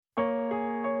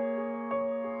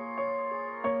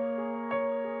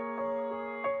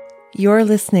You're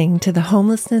listening to the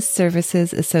Homelessness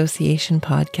Services Association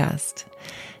podcast.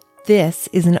 This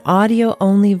is an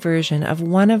audio-only version of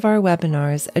one of our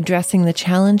webinars addressing the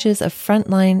challenges of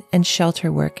frontline and shelter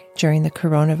work during the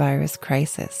coronavirus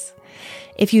crisis.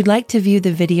 If you'd like to view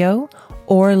the video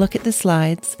or look at the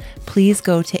slides, please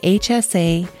go to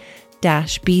hsa-bc.ca.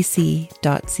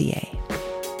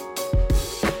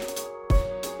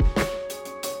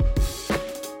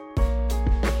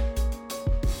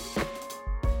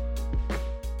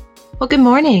 Well, good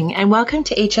morning and welcome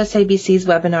to HSABC's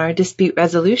webinar, Dispute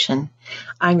Resolution.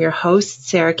 I'm your host,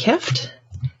 Sarah Kift.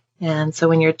 And so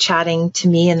when you're chatting to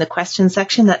me in the question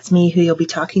section, that's me who you'll be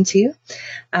talking to.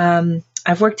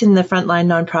 I've worked in the frontline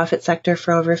nonprofit sector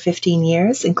for over 15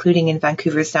 years, including in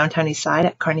Vancouver's Downtown Eastside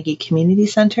at Carnegie Community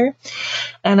Centre.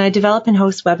 And I develop and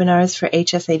host webinars for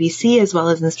HSABC as well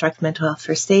as instruct mental health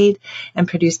first aid and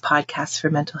produce podcasts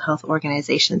for mental health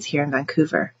organizations here in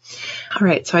Vancouver. All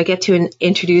right, so I get to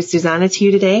introduce Susanna to you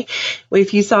today.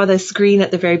 If you saw the screen at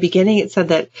the very beginning, it said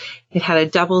that it had a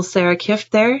double Sarah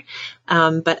Kift there.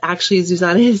 But actually,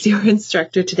 Susanna is your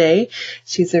instructor today.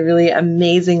 She's a really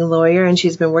amazing lawyer, and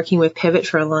she's been working with Pivot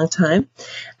for a long time.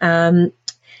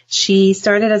 She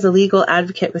started as a legal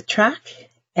advocate with TRAC,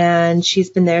 and she's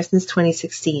been there since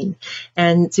 2016.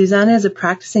 And Susanna is a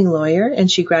practicing lawyer,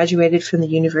 and she graduated from the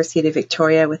University of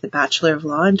Victoria with a Bachelor of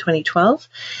Law in 2012,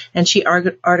 and she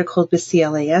articled with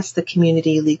CLAS, the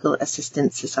Community Legal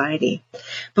Assistance Society.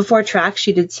 Before TRAC,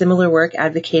 she did similar work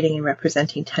advocating and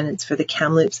representing tenants for the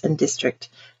Kamloops and District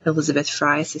Elizabeth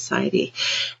Fry Society.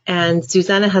 And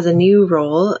Susanna has a new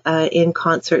role in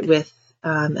concert with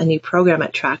a new program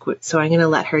at TRAC, so I'm going to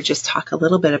let her just talk a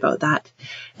little bit about that,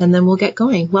 and then we'll get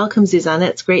going. Welcome, Susanna.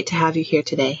 It's great to have you here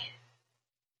today.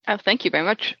 Oh, thank you very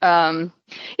much.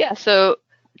 So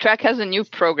TRAC has a new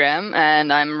program,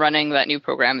 and I'm running that new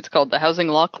program. It's called the Housing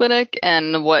Law Clinic,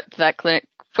 and what that clinic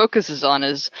focuses on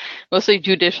is mostly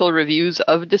judicial reviews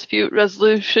of dispute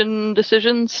resolution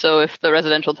decisions. So if the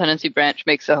residential tenancy branch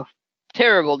makes a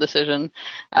terrible decision,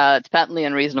 it's patently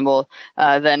unreasonable,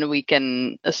 then we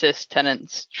can assist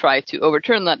tenants try to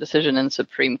overturn that decision in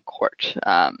Supreme Court.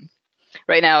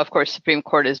 Right now, of course, Supreme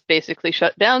Court is basically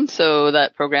shut down, so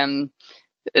that program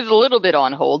is a little bit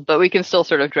on hold, but we can still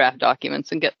sort of draft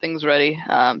documents and get things ready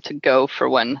to go for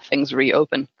when things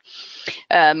reopen.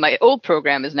 My old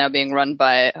program is now being run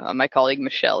by my colleague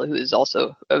Michelle, who is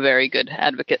also a very good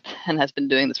advocate and has been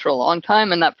doing this for a long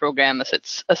time. And that program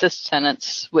assists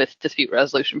tenants with dispute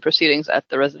resolution proceedings at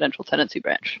the residential tenancy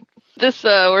branch. This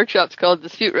workshop's called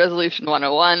Dispute Resolution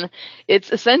 101. It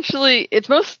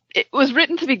was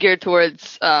written to be geared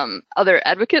towards other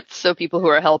advocates, so people who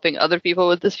are helping other people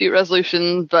with dispute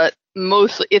resolution, but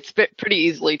mostly it's pretty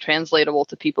easily translatable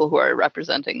to people who are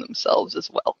representing themselves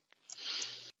as well.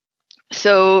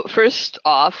 So first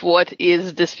off, what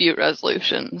is dispute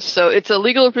resolution? So it's a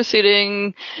legal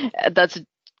proceeding that's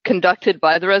conducted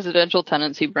by the residential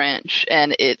tenancy branch,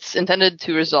 and it's intended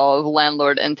to resolve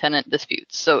landlord and tenant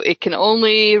disputes. So it can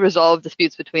only resolve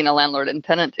disputes between a landlord and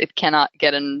tenant. It cannot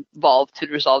get involved to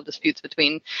resolve disputes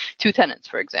between two tenants,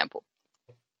 for example.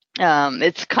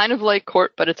 It's kind of like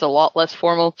court, but it's a lot less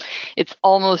formal. It's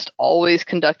almost always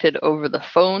conducted over the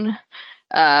phone.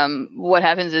 What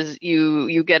happens is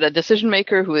you get a decision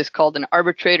maker who is called an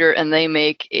arbitrator, and they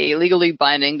make a legally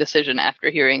binding decision after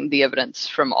hearing the evidence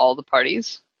from all the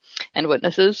parties and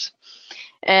witnesses.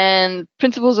 And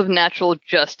principles of natural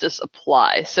justice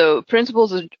apply. So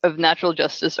principles of natural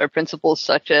justice are principles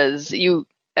such as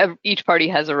each party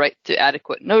has a right to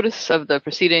adequate notice of the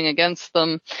proceeding against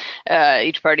them.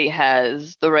 Each party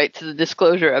has the right to the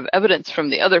disclosure of evidence from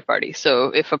the other party.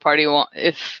 So if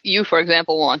you, for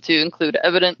example, want to include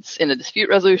evidence in a dispute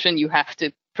resolution, you have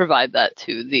to provide that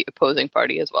to the opposing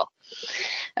party as well.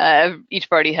 Each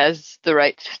party has the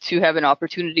right to have an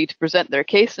opportunity to present their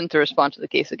case and to respond to the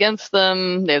case against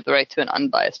them. They have the right to an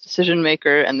unbiased decision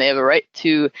maker, and they have a right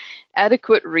to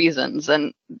adequate reasons.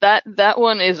 And that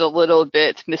one is a little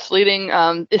bit misleading.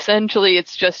 Essentially,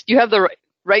 it's just you have the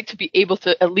right to be able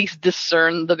to at least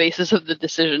discern the basis of the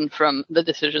decision from the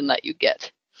decision that you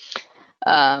get.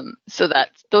 So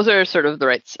those are sort of the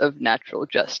rights of natural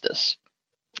justice.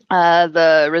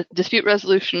 The dispute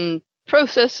resolution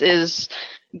process is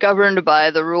governed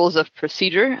by the rules of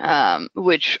procedure,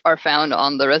 which are found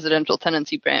on the Residential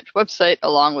Tenancy Branch website,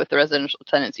 along with the Residential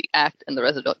Tenancy Act and the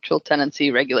Residential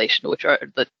Tenancy Regulation, which are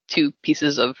the two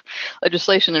pieces of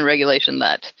legislation and regulation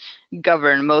that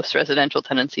govern most residential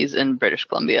tenancies in British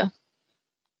Columbia.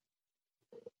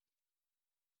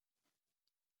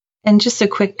 And just a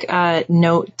quick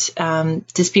note,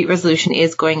 dispute resolution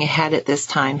is going ahead at this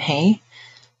time, hey?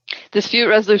 Dispute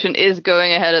resolution is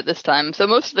going ahead at this time. So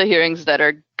most of the hearings that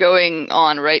are going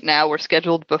on right now were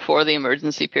scheduled before the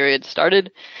emergency period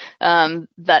started.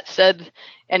 That said,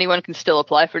 anyone can still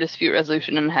apply for dispute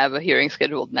resolution and have a hearing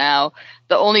scheduled now.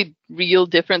 The only real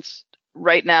difference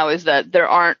right now is that there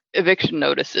aren't eviction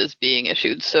notices being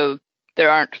issued. So there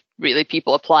aren't really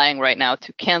people applying right now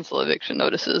to cancel eviction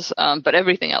notices, but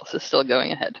everything else is still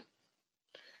going ahead.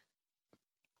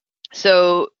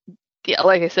 So, yeah,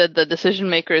 like I said, the decision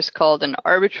maker is called an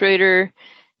arbitrator,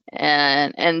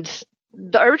 and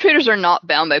the arbitrators are not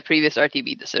bound by previous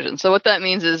RTB decisions. So what that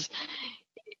means is,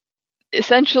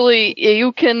 essentially,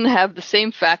 you can have the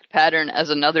same fact pattern as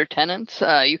another tenant.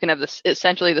 You can have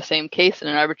essentially the same case, and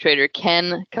an arbitrator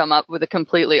can come up with a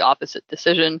completely opposite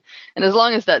decision. And as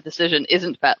long as that decision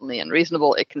isn't patently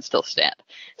unreasonable, it can still stand.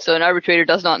 So an arbitrator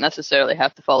does not necessarily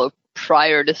have to follow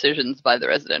prior decisions by the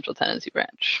residential tenancy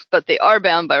branch, but they are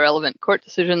bound by relevant court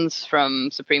decisions from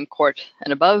Supreme Court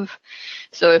and above.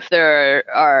 So if there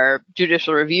are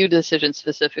judicial review decisions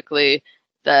specifically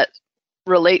that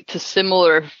relate to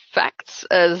similar facts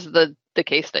as the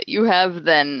case that you have,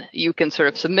 then you can sort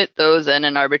of submit those, and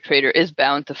an arbitrator is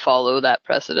bound to follow that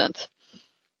precedent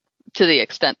to the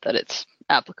extent that it's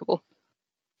applicable.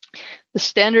 The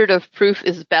standard of proof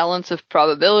is balance of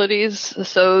probabilities.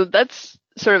 So that's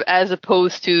sort of as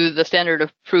opposed to the standard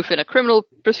of proof in a criminal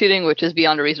proceeding, which is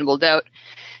beyond a reasonable doubt.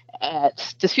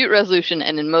 At dispute resolution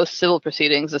and in most civil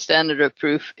proceedings, the standard of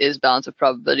proof is balance of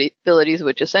probabilities,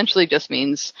 which essentially just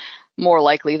means more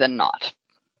likely than not.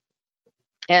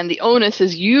 And the onus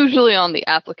is usually on the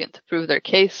applicant to prove their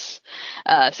case.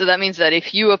 So that means that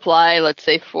if you apply, let's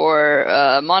say, for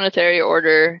a monetary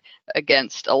order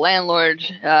against a landlord,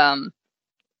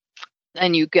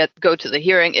 and you go to the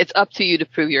hearing, it's up to you to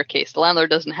prove your case. The landlord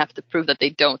doesn't have to prove that they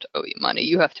don't owe you money.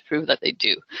 You have to prove that they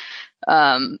do.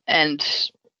 And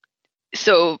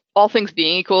so all things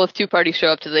being equal, if two parties show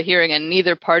up to the hearing and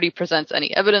neither party presents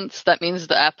any evidence, that means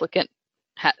the applicant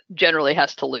generally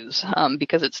has to lose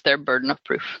because it's their burden of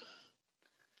proof.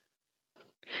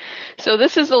 So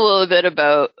this is a little bit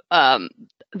about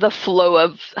the flow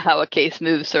of how a case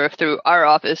moves sort of through our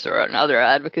office or another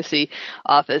advocacy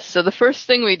office. So the first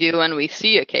thing we do when we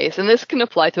see a case, and this can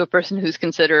apply to a person who's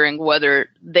considering whether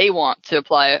they want to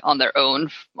apply on their own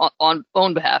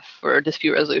behalf for a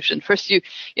dispute resolution. First, you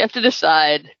have to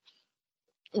decide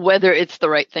whether it's the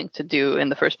right thing to do in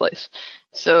the first place.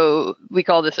 So we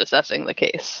call this assessing the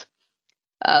case.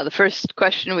 The first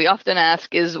question we often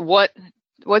ask is what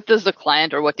does the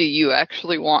client or what do you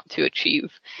actually want to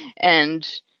achieve? And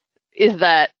is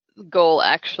that goal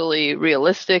actually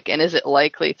realistic, and is it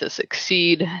likely to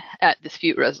succeed at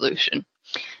dispute resolution?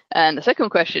 And the second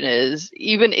question is,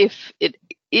 even if it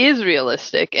is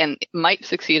realistic and might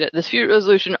succeed at dispute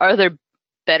resolution, are there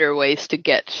better ways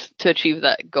to achieve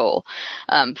that goal?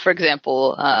 For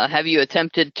example, have you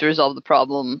attempted to resolve the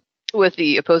problem with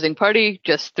the opposing party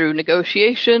just through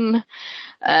negotiation?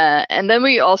 And then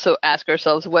we also ask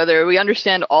ourselves whether we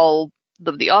understand all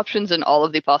of the options and all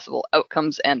of the possible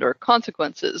outcomes and or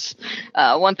consequences.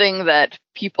 One thing that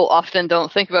people often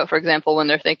don't think about, for example, when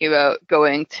they're thinking about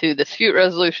going to dispute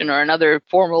resolution or another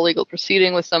formal legal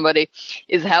proceeding with somebody,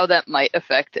 is how that might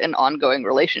affect an ongoing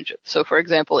relationship. So, for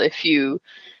example, if you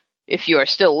are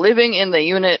still living in the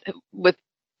unit with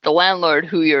the landlord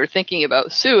who you're thinking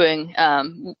about suing,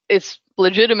 it's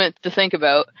legitimate to think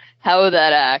about how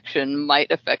that action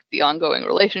might affect the ongoing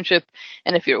relationship.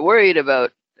 And if you're worried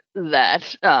about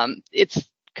that, it's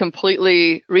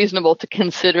completely reasonable to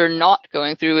consider not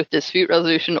going through with dispute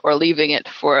resolution or leaving it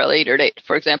for a later date.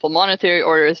 For example, monetary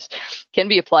orders can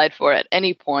be applied for at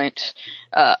any point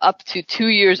up to 2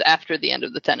 years after the end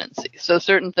of the tenancy. So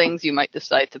certain things you might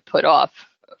decide to put off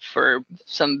for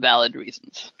some valid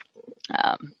reasons.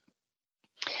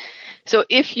 So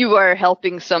if you are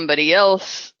helping somebody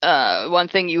else, one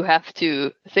thing you have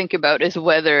to think about is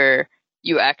whether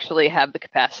you actually have the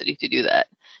capacity to do that.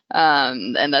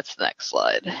 And that's the next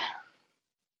slide.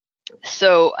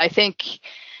 So I think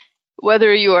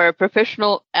whether you are a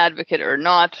professional advocate or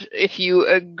not, if you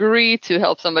agree to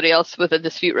help somebody else with a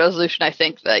dispute resolution, I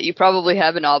think that you probably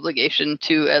have an obligation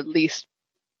to at least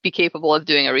be capable of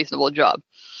doing a reasonable job.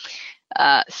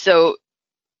 So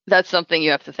that's something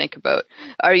you have to think about.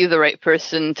 Are you the right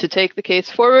person to take the case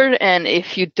forward? And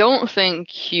if you don't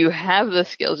think you have the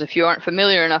skills, if you aren't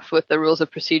familiar enough with the rules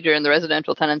of procedure in the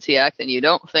Residential Tenancy Act, and you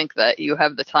don't think that you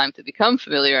have the time to become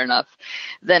familiar enough,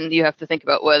 then you have to think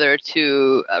about whether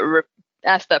to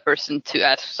ask that person to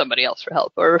ask somebody else for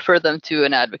help or refer them to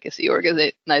an advocacy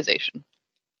organization.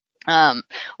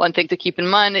 One thing to keep in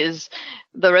mind is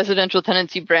the residential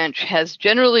tenancy branch has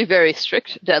generally very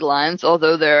strict deadlines,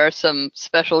 although there are some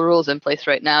special rules in place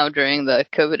right now during the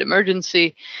COVID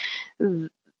emergency.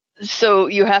 So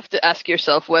you have to ask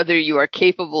yourself whether you are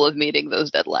capable of meeting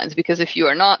those deadlines, because if you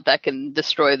are not, that can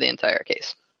destroy the entire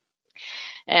case.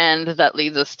 And that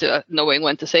leads us to knowing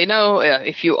when to say no.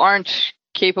 If you aren't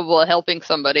capable of helping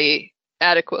somebody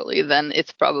adequately, then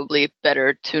it's probably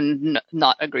better to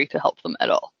not agree to help them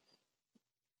at all.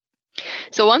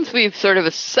 So once we've sort of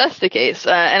assessed the case,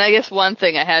 and I guess one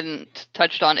thing I hadn't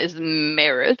touched on is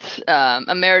merit.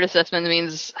 A merit assessment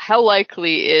means how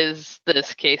likely is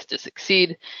this case to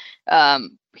succeed?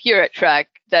 Here at TRAC,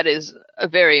 that is a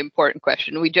very important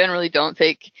question. We generally don't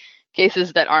take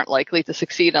cases that aren't likely to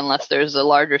succeed unless there's a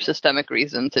larger systemic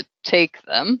reason to take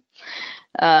them.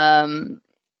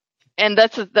 And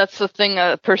that's the thing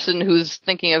a person who's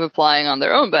thinking of applying on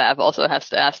their own behalf also has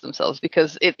to ask themselves,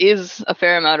 because it is a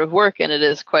fair amount of work and it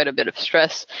is quite a bit of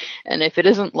stress. And if it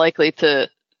isn't likely to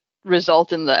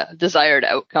result in the desired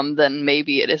outcome, then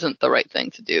maybe it isn't the right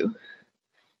thing to do.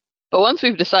 But once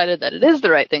we've decided that it is the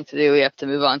right thing to do, we have to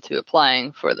move on to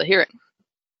applying for the hearing.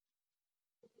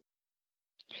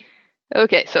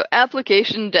 Okay, so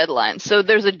application deadline. So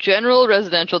there's a general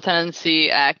Residential Tenancy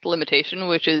Act limitation,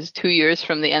 which is 2 years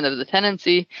from the end of the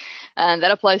tenancy, and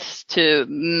that applies to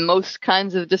most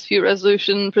kinds of dispute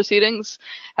resolution proceedings.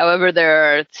 However,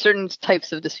 there are certain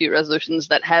types of dispute resolutions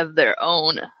that have their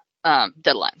own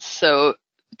deadlines. So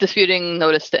disputing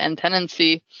notice to end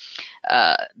tenancy,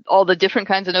 all the different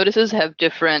kinds of notices have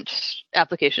different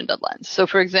application deadlines. So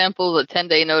for example, the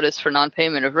 10-day notice for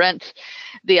non-payment of rent,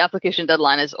 the application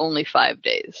deadline is only 5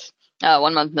 days.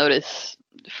 1 month notice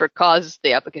for cause,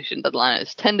 the application deadline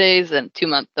is 10 days, and 2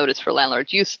 month notice for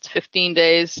landlord's use, it's 15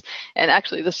 days. And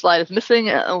actually this slide is missing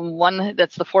one,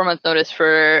 that's the 4 month notice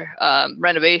for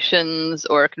renovations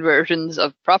or conversions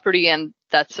of property, and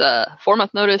that's a 4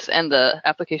 month notice, and the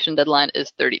application deadline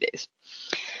is 30 days.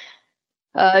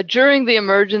 During the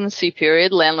emergency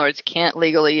period, landlords can't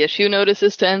legally issue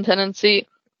notices to end tenancy.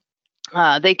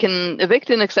 They can evict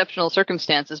in exceptional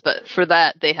circumstances, but for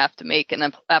that, they have to make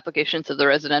an application to the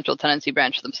residential tenancy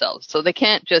branch themselves. So they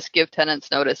can't just give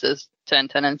tenants notices to end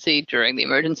tenancy during the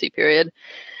emergency period.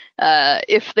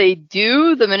 If they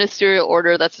do, the ministerial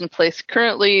order that's in place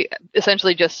currently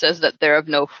essentially just says that they're of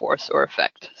no force or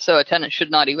effect. So a tenant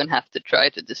should not even have to try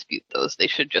to dispute those. They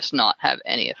should just not have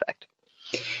any effect.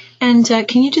 And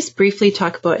can you just briefly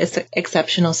talk about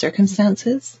exceptional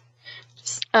circumstances?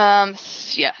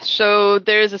 Yeah, so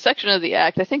there's a section of the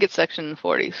Act, I think it's section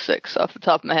 46 off the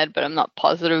top of my head, but I'm not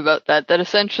positive about that, that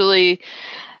essentially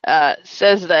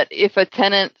says that if a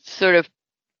tenant sort of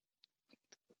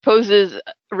poses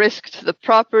risk to the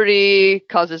property,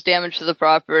 causes damage to the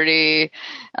property,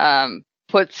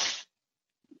 puts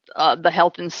the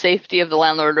health and safety of the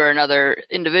landlord or another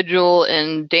individual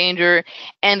in danger,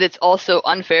 and it's also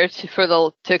unfair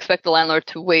to expect the landlord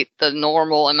to wait the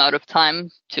normal amount of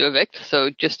time to evict, so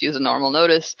just use a normal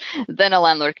notice, then a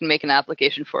landlord can make an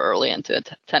application for early into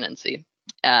tenancy.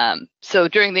 So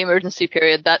during the emergency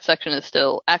period, that section is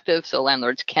still active, so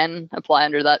landlords can apply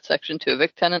under that section to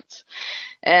evict tenants.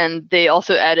 And they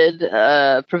also added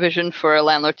a provision for a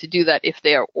landlord to do that if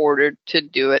they are ordered to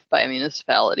do it by a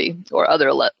municipality or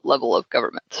other level of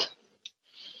government.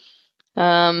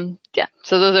 Yeah,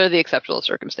 so those are the exceptional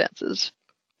circumstances.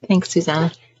 Thanks,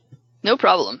 Susanna. No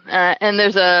problem. And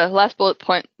there's a last bullet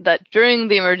point that during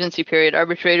the emergency period,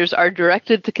 arbitrators are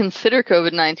directed to consider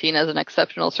COVID-19 as an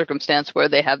exceptional circumstance where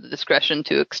they have the discretion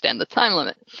to extend the time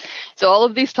limit. So all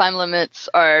of these time limits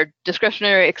are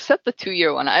discretionary except the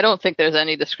 2-year one. I don't think there's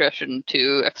any discretion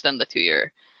to extend the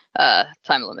 2-year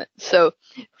time limit. So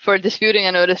for disputing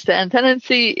a notice to end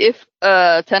tenancy, if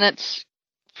tenants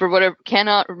for whatever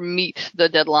cannot meet the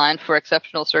deadline for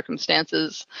exceptional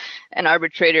circumstances, an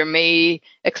arbitrator may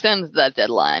extend that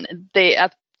deadline. They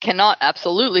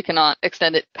absolutely cannot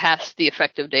extend it past the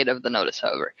effective date of the notice,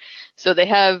 however. So they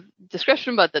have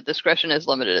discretion, but the discretion is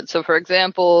limited. So for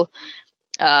example,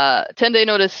 10-day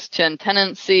notice to end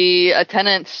tenancy, if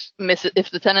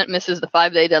the tenant misses the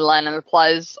 5-day deadline and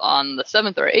applies on the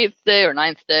 7th or 8th day or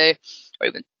 9th day or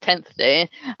even 10th day,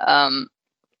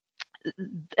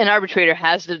 an arbitrator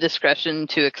has the discretion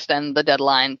to extend the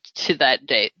deadline to that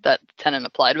date that the tenant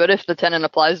applied. But if the tenant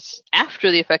applies after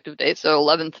the effective date, so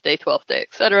 11th day, 12th day,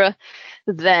 etc.,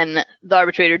 then the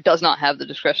arbitrator does not have the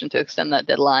discretion to extend that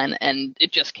deadline, and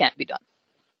it just can't be done.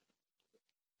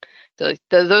 So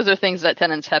those are things that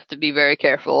tenants have to be very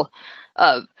careful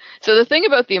of. So the thing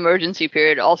about the emergency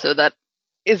period also that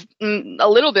is a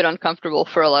little bit uncomfortable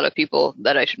for a lot of people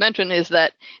that I should mention is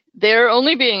that they're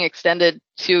only being extended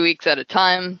 2 weeks at a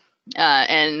time.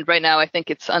 And right now I think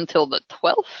it's until the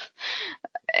 12th.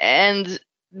 And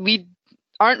we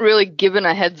aren't really given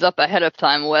a heads up ahead of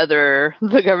time whether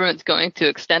the government's going to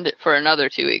extend it for another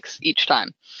 2 weeks each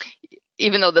time.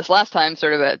 Even though this last time,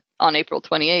 sort of on April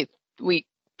 28th, we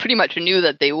pretty much knew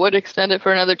that they would extend it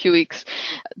for another 2 weeks.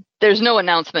 There's no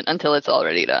announcement until it's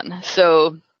already done.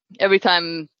 So every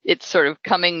time it's sort of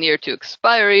coming near to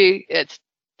expiry, it's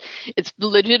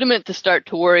legitimate to start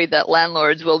to worry that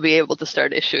landlords will be able to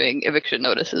start issuing eviction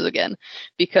notices again.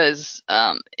 Because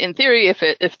in theory, if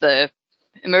the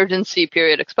emergency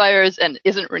period expires and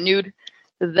isn't renewed,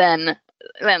 then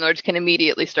landlords can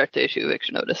immediately start to issue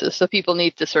eviction notices. So people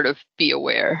need to sort of be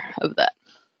aware of that.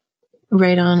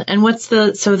 Right on. And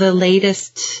the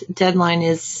latest deadline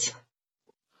is,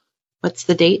 what's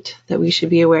the date that we should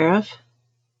be aware of?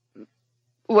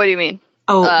 What do you mean?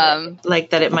 Oh,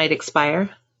 like that it might expire?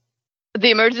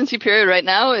 The emergency period right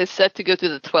now is set to go to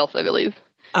the 12th, I believe.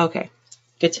 Okay.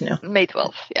 Good to know. May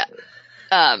 12th, yeah.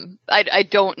 I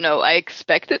don't know. I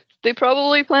expect it. They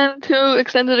probably plan to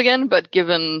extend it again, but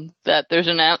given that there's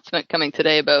an announcement coming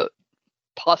today about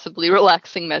possibly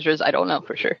relaxing measures, I don't know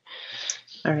for sure.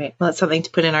 All right. Well, that's something to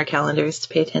put in our calendars to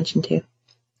pay attention to.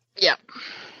 Yeah,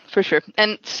 for sure.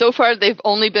 And so far, they've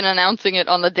only been announcing it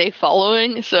on the day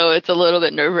following, so it's a little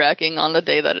bit nerve-wracking on the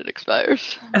day that it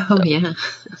expires. Oh, so, yeah.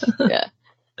 Yeah.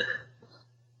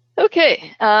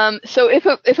 Okay. So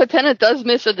if a tenant does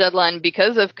miss a deadline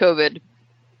because of COVID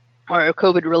or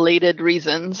COVID-related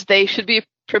reasons, they should be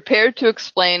prepared to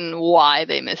explain why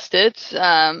they missed it,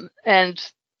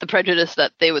 and the prejudice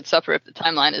that they would suffer if the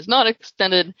timeline is not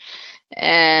extended,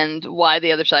 and why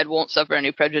the other side won't suffer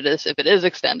any prejudice if it is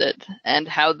extended, and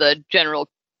how the general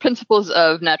principles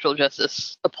of natural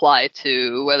justice apply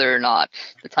to whether or not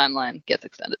the timeline gets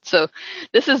extended. So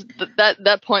this is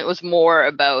that point was more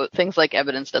about things like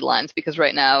evidence deadlines, because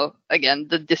right now, again,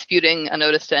 the disputing a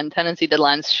notice to end tenancy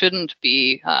deadlines shouldn't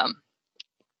be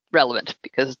relevant,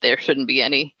 because there shouldn't be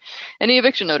any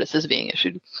eviction notices being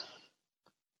issued.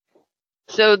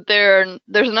 So there's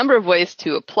a number of ways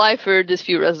to apply for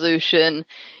dispute resolution.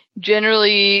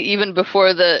 Generally, even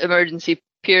before the emergency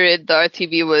period, the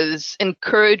RTB was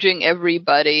encouraging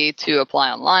everybody to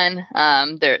apply online.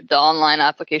 The online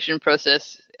application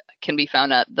process can be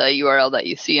found at the URL that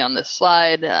you see on this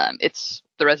slide. It's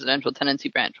the Residential Tenancy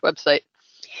Branch website.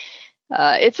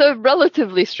 It's a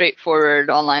relatively straightforward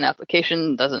online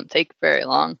application, doesn't take very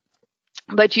long.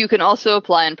 But you can also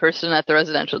apply in person at the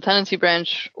Residential Tenancy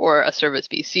Branch or a Service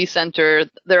BC Center.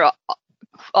 They're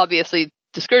obviously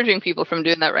discouraging people from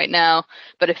doing that right now,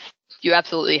 but if you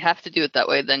absolutely have to do it that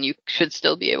way, then you should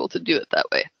still be able to do it that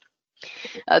way.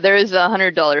 There is a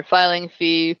 $100 filing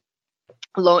fee.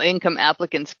 Low-income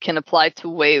applicants can apply to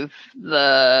waive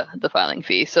the filing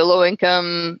fee. So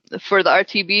low-income, for the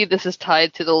RTB, this is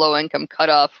tied to the low-income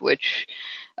cutoff, which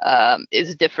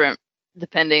is different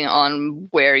depending on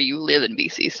where you live in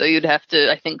BC. So you'd have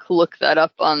to, I think, look that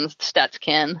up on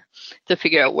StatsCan to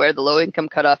figure out where the low-income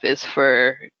cutoff is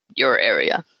for your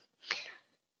area.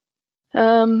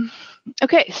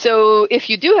 Okay, so if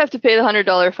you do have to pay the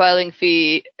 $100 filing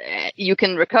fee, you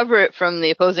can recover it from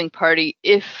the opposing party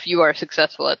if you are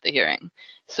successful at the hearing.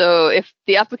 So if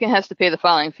the applicant has to pay the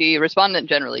filing fee, respondent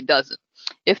generally doesn't.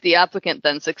 If the applicant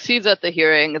then succeeds at the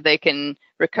hearing, they can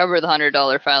recover the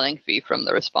 $100 filing fee from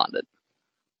the respondent.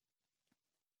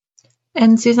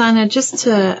 And Susanna, just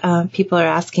to, people are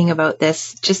asking about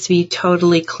this, just to be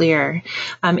totally clear,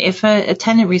 if a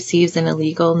tenant receives an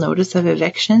illegal notice of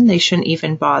eviction, they shouldn't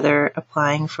even bother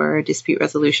applying for a dispute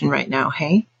resolution right now,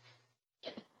 hey?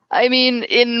 I mean,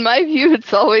 in my view,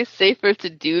 it's always safer to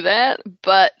do that,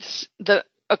 but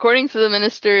according to the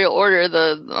ministerial order,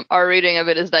 our reading of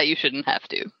it is that you shouldn't have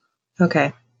to.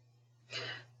 Okay.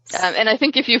 And I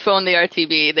think if you phone the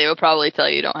RTB, they will probably tell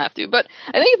you don't have to. But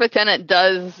I think if a tenant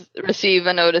does receive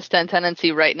a notice to end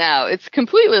tenancy right now, it's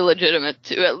completely legitimate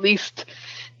to at least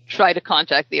try to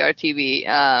contact the RTB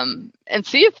and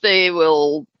see if they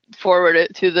will forward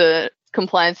it to the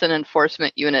compliance and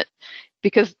enforcement unit,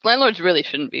 because landlords really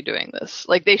shouldn't be doing this.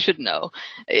 Like, they should know.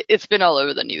 It's been all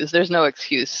over the news. There's no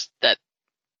excuse that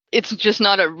it's just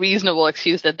not a reasonable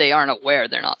excuse that they aren't aware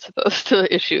they're not supposed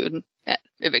to issue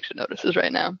eviction notices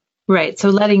right now. Right. So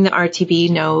letting the RTB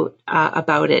know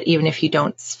about it, even if you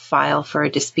don't file for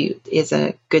a dispute, is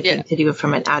a good thing to do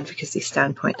from an advocacy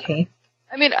standpoint, hey?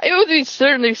 I mean, it would be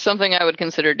certainly something I would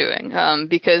consider doing,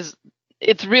 because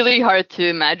it's really hard to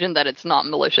imagine that it's not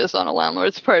malicious on a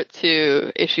landlord's part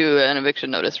to issue an eviction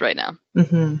notice right now.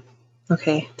 Mm-hmm.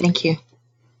 Okay. Thank you.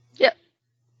 Yeah.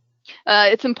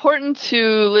 It's important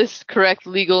to list correct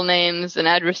legal names and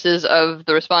addresses of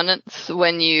the respondents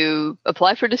when you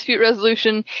apply for dispute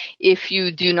resolution. If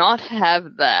you do not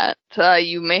have that,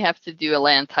 you may have to do a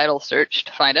land title search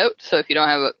to find out. So if you don't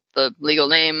have the legal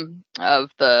name of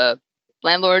the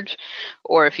landlord,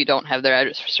 or if you don't have their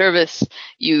address for service,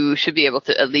 you should be able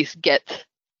to at least get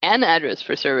an address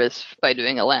for service by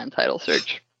doing a land title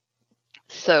search.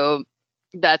 So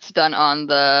that's done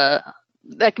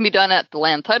that can be done at the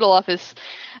Land Title Office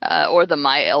or the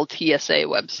MyLTSA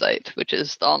website, which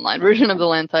is the online version of the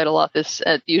Land Title Office.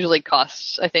 It usually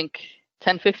costs, I think,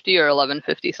 $10.50 or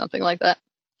 $11.50, something like that.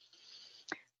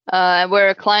 Where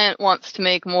a client wants to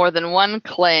make more than one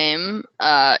claim.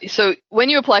 So when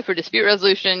you apply for dispute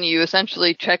resolution, you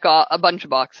essentially check off a bunch of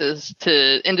boxes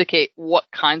to indicate what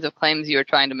kinds of claims you're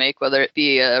trying to make, whether it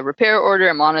be a repair order,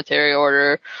 a monetary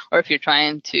order, or if you're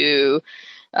trying to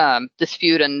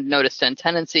dispute and notice to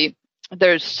tenancy.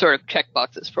 There's sort of check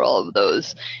boxes for all of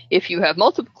those. If you have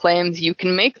multiple claims, you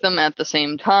can make them at the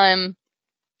same time.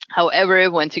 However,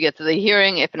 once you get to the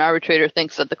hearing, if an arbitrator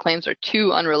thinks that the claims are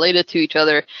too unrelated to each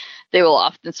other, they will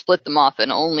often split them off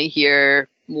and only hear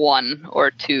one or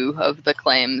two of the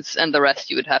claims, and the rest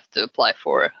you would have to apply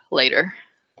for later.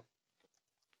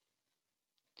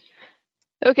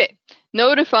 Okay,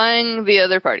 notifying the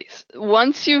other parties.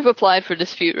 Once you've applied for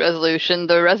dispute resolution,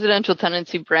 the residential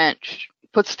tenancy branch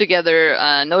puts together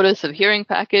a notice of hearing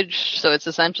package. So it's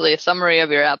essentially a summary of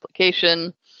your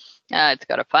application. It's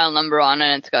got a file number on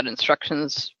it. It's got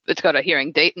instructions. It's got a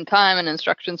hearing date and time and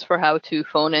instructions for how to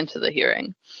phone into the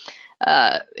hearing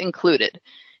included.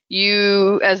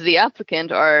 You, as the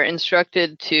applicant, are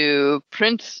instructed to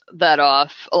print that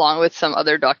off along with some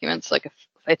other documents, like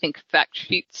I think fact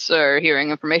sheets or hearing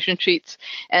information sheets,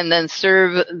 and then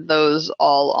serve those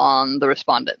all on the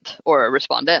respondent or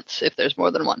respondents if there's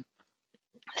more than one.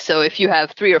 So if you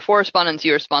have 3 or 4 respondents,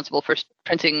 you're responsible for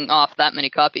printing off that many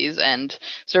copies and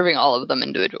serving all of them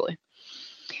individually.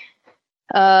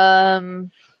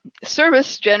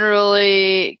 Service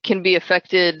generally can be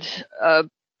affected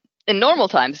in normal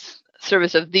times.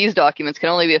 Service of these documents can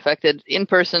only be affected in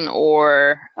person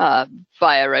or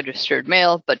via registered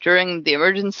mail, but during the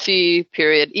emergency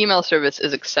period, email service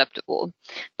is acceptable,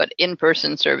 but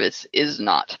in-person service is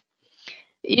not.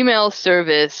 Email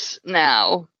service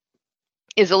now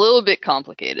is a little bit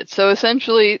complicated. So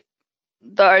essentially,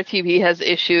 the RTB has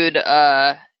issued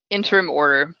an interim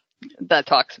order that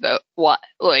talks about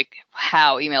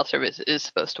how email service is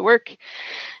supposed to work.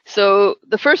 So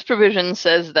the first provision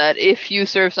says that if you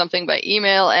serve something by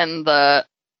email and the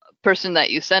person that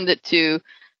you send it to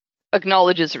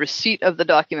acknowledges receipt of the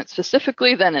document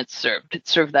specifically, then it's served. It's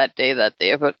served that day that they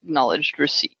have acknowledged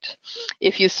receipt.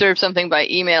 If you serve something by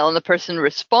email and the person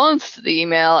responds to the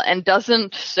email and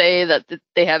doesn't say that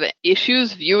they have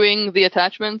issues viewing the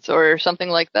attachments or something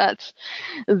like that,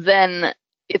 then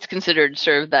it's considered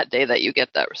served that day that you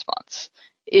get that response.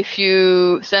 If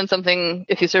you serve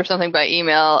something by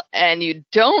email and you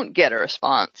don't get a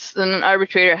response, then an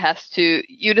arbitrator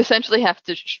you'd essentially have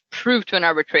to prove to an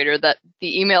arbitrator that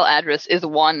the email address is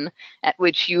one at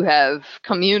which you have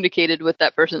communicated with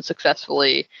that person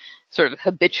successfully, sort of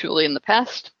habitually in the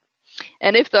past.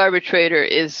 And if the arbitrator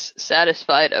is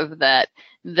satisfied of that,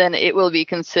 then it will be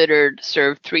considered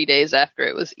served 3 days after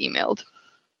it was emailed.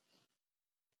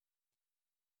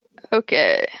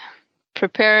 Okay.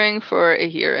 Preparing for a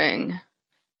hearing.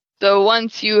 So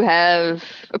once you have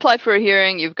applied for a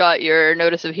hearing, you've got your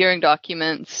notice of hearing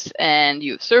documents and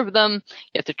you've served them,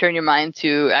 you have to turn your mind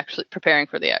to actually preparing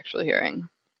for the actual hearing.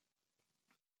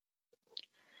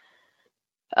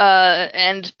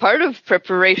 And part of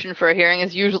preparation for a hearing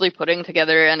is usually putting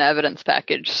together an evidence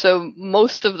package. So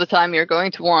most of the time you're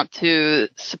going to want to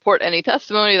support any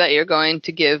testimony that you're going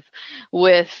to give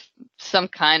with some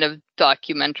kind of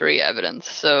documentary evidence.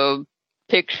 So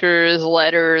pictures,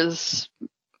 letters,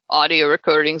 audio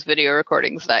recordings, video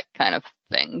recordings, that kind of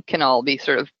thing can all be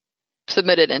sort of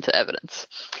submitted into evidence.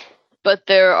 But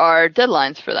there are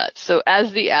deadlines for that. So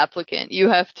as the applicant, you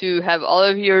have to have all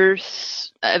of your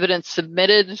evidence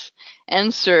submitted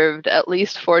and served at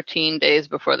least 14 days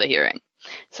before the hearing.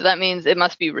 So that means it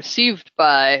must be received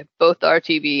by both the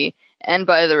RTB and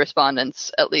by the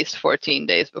respondents at least 14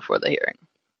 days before the hearing.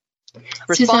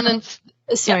 Respondents.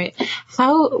 Sorry.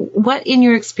 What in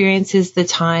your experience is the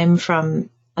time from,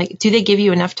 do they give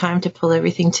you enough time to pull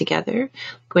everything together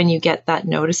when you get that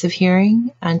notice of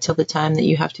hearing until the time that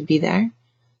you have to be there?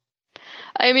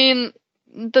 I mean,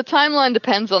 the timeline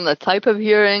depends on the type of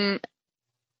hearing.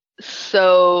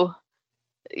 So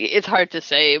it's hard to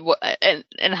say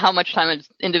and how much time an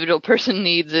individual person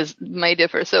needs may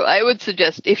differ. So I would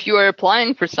suggest if you are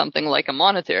applying for something like a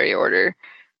monetary order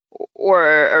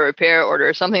or a repair order,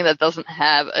 or something that doesn't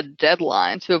have a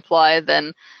deadline to apply,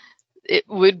 then it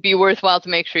would be worthwhile to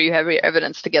make sure you have your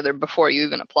evidence together before you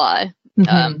even apply.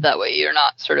 That way you're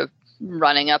not sort of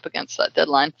running up against that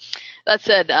deadline. That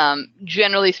said,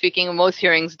 generally speaking, most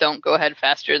hearings don't go ahead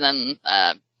faster than,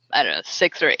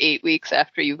 6 or 8 weeks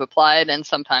after you've applied, and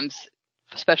sometimes,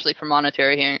 especially for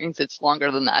monetary hearings, it's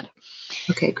longer than that.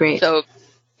 Okay, great. So,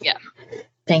 yeah.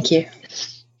 Thank you.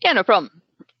 Yeah, no problem.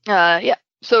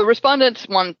 So respondent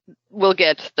will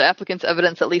get the applicant's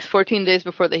evidence at least 14 days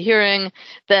before the hearing.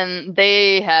 Then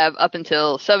they have up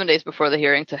until 7 days before the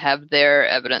hearing to have their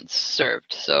evidence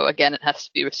served. So again, it has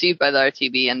to be received by the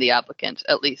RTB and the applicant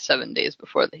at least 7 days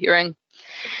before the hearing.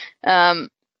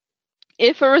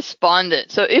 If a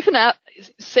respondent, so if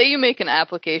say you make an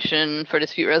application for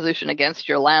dispute resolution against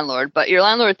your landlord, but your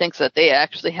landlord thinks that they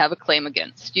actually have a claim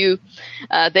against you,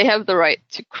 they have the right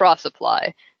to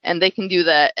cross-apply. And they can do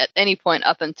that at any point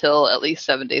up until at least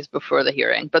 7 days before the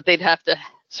hearing. But they'd have to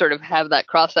sort of have that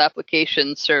cross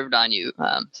application served on you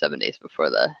 7 days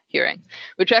before the hearing,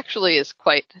 which actually is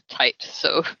quite tight.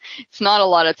 So it's not a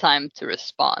lot of time to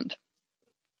respond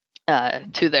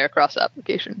to their cross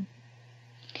application.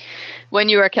 When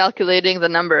you are calculating the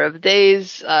number of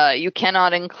days, you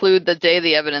cannot include the day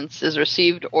the evidence is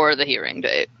received or the hearing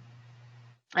date.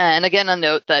 And again, a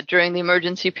note that during the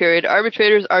emergency period,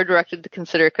 arbitrators are directed to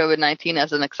consider COVID-19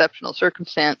 as an exceptional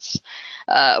circumstance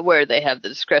where they have the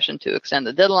discretion to extend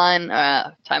the deadline,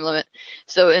 time limit.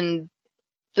 So in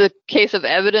the case of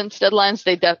evidence deadlines,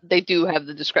 they do have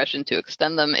the discretion to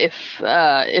extend them. If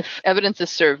evidence is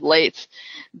served late,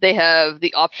 they have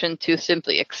the option to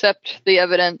simply accept the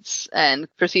evidence and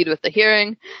proceed with the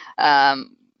hearing.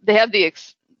 They have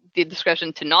the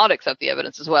discretion to not accept the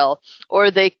evidence as well, or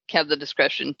they have the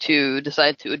discretion to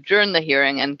decide to adjourn the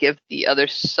hearing and give the other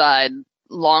side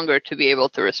longer to be able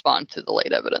to respond to the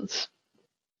late evidence.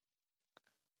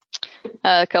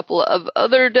 A couple of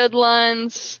other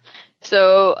deadlines.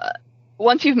 So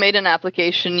once you've made an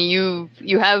application, you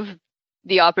have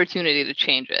the opportunity to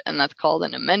change it, and that's called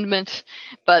an amendment.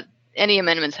 But any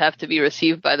amendments have to be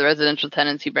received by the residential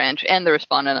tenancy branch and the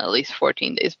respondent at least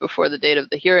 14 days before the date of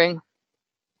the hearing.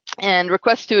 And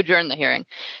request to adjourn the hearing.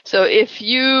 So if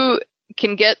you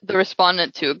can get the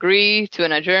respondent to agree to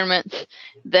an adjournment,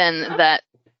 then that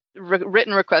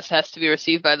written request has to be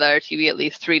received by the RTB at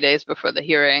least 3 days before the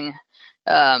hearing.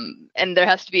 And there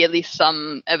has to be at least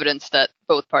some evidence that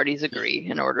both parties agree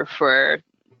in order for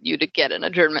you to get an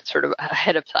adjournment sort of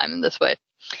ahead of time in this way.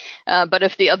 But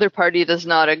if the other party does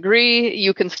not agree,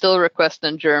 you can still request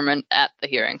an adjournment at the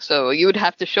hearing. So you would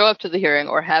have to show up to the hearing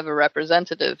or have a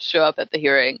representative show up at the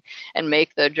hearing and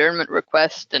make the adjournment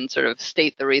request and sort of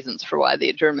state the reasons for why the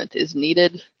adjournment is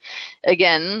needed.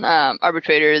 Again,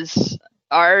 arbitrators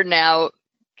are now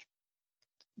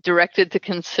directed to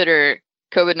consider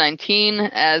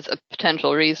COVID-19 as a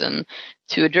potential reason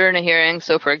to adjourn a hearing.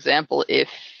 So, for example, if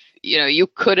you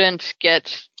couldn't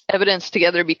get evidence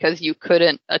together because you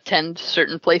couldn't attend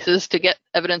certain places to get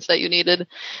evidence that you needed,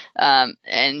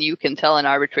 and you can tell an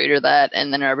arbitrator that,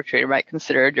 and then an arbitrator might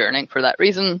consider adjourning for that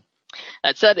reason.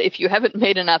 That said, if you haven't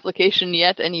made an application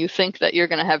yet and you think that you're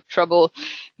going to have trouble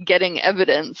getting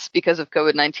evidence because of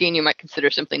COVID-19, you might consider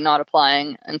simply not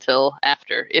applying until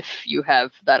after, if you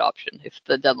have that option, if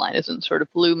the deadline isn't sort of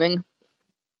looming.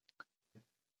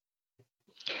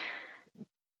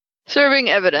 Serving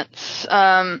evidence.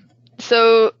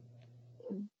 So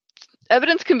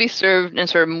evidence can be served in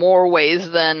sort of more ways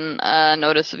than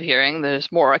notice of hearing.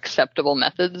 There's more acceptable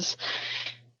methods.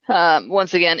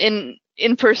 Once again,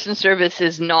 in-person service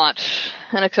is not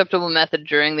an acceptable method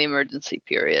during the emergency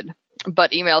period,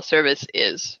 but email service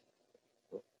is.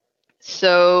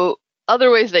 So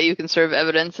other ways that you can serve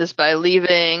evidence is by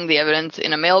leaving the evidence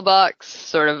in a mailbox,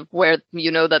 sort of where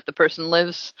you know that the person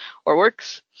lives or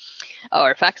works,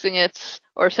 or faxing it,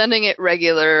 or sending it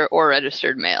regular or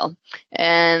registered mail.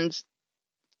 And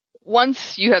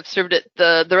once you have served it,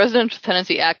 the Residential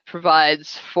Tenancy Act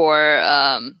provides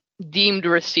for deemed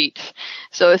receipt.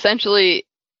 So essentially,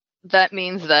 that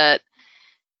means that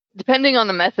depending on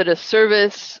the method of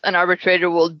service, an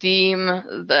arbitrator will deem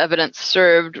the evidence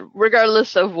served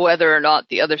regardless of whether or not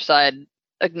the other side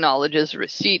acknowledges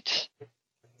receipt.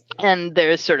 And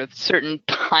there's sort of certain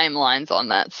timelines on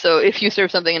that. So if you serve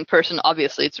something in person,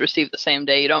 obviously it's received the same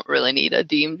day. You don't really need a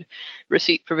deemed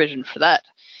receipt provision for that.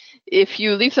 If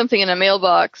you leave something in a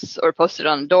mailbox or post it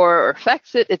on a door or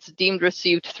fax it, it's deemed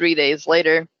received 3 days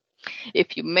later.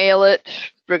 If you mail it,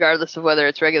 regardless of whether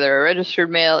it's regular or registered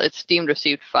mail, it's deemed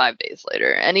received 5 days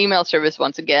later. An email service,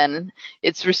 once again,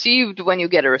 it's received when you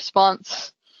get a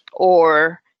response,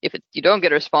 or if you don't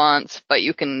get a response, but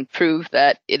you can prove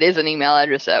that it is an email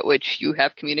address at which you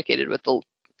have communicated with the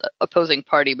opposing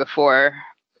party before,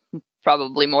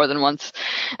 probably more than once,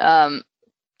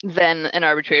 then an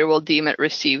arbitrator will deem it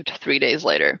received 3 days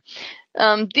later.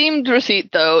 Deemed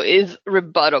receipt, though, is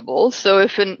rebuttable. So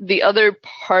if the other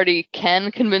party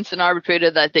can convince an arbitrator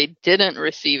that they didn't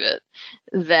receive it,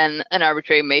 then an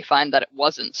arbitrator may find that it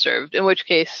wasn't served, in which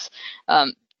case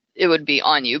it would be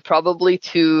on you probably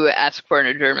to ask for an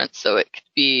adjournment so it could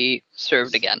be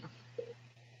served again,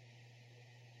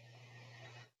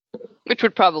 which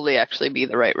would probably actually be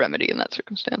the right remedy in that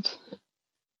circumstance.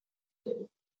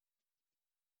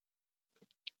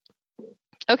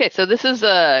 Okay, so this is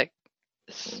a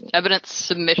evidence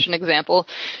submission example,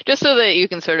 just so that you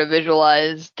can sort of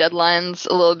visualize deadlines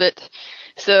a little bit.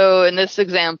 So in this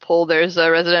example, there's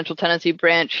a residential tenancy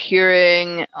branch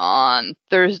hearing on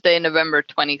Thursday, November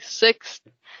 26th,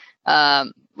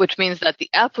 which means that the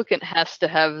applicant has to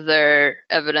have their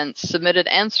evidence submitted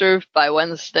and served by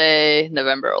Wednesday,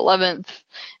 November 11th,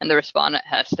 and the respondent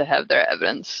has to have their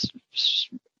evidence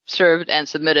served and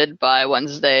submitted by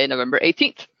Wednesday, November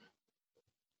 18th.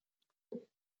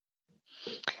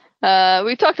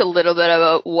 We talked a little bit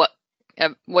about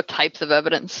what types of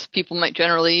evidence people might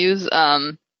generally use.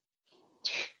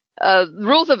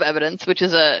 Rules of evidence, which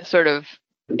is a sort of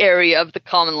area of the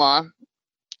common law,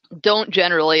 don't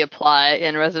generally apply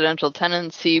in residential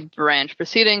tenancy branch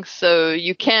proceedings, so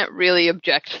you can't really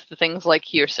object to things like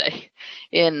hearsay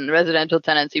in residential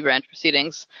tenancy branch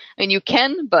proceedings. I mean, you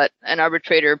can, but an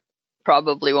arbitrator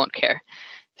probably won't care.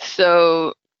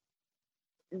 So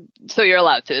you're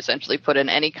allowed to essentially put in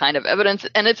any kind of evidence,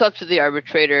 and it's up to the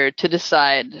arbitrator to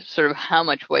decide sort of how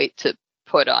much weight to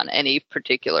put on any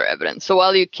particular evidence. So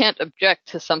while you can't object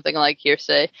to something like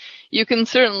hearsay, you can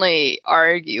certainly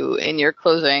argue in your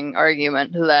closing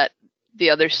argument that the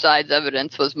other side's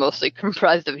evidence was mostly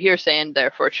comprised of hearsay and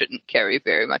therefore shouldn't carry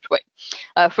very much weight.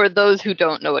 For those who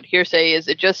don't know what hearsay is,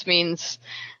 it just means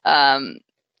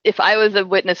if I was a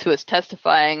witness who was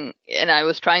testifying and I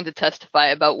was trying to testify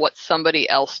about what somebody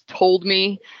else told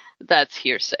me, that's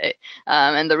hearsay.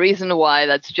 And the reason why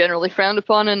that's generally frowned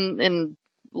upon in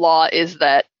law is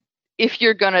that if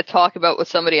you're going to talk about what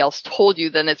somebody else told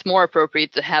you, then it's more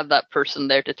appropriate to have that person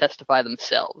there to testify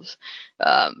themselves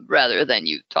rather than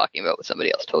you talking about what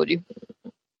somebody else told you.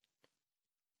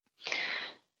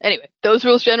 Anyway, those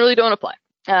rules generally don't apply.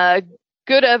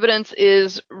 Good evidence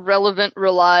is relevant,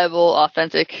 reliable,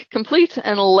 authentic, complete,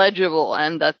 and legible,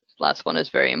 and that last one is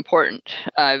very important.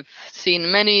 I've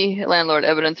seen many landlord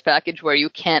evidence package where you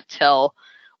can't tell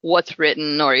what's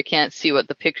written or you can't see what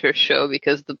the pictures show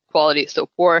because the quality is so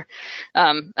poor.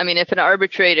 I mean, if an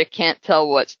arbitrator can't tell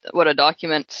what a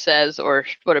document says or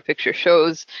what a picture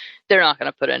shows, they're not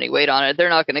going to put any weight on it. They're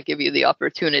not going to give you the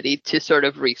opportunity to sort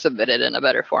of resubmit it in a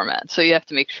better format. So you have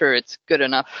to make sure it's good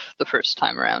enough the first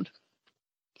time around.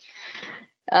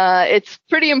 It's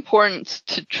pretty important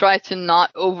to try to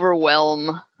not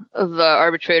overwhelm the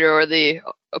arbitrator or the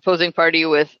opposing party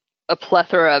with a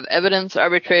plethora of evidence.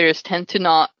 Arbitrators tend to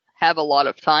not have a lot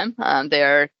of time. They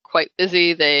are quite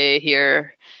busy. They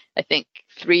hear, I think,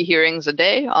 3 hearings a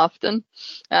day often.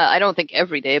 I don't think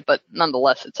every day, but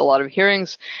nonetheless, it's a lot of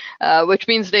hearings, which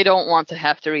means they don't want to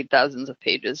have to read thousands of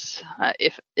pages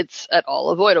if it's at all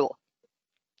avoidable.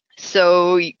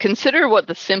 So consider what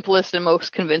the simplest and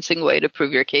most convincing way to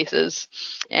prove your case is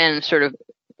and sort of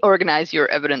organize your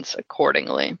evidence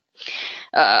accordingly.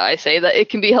 I say that it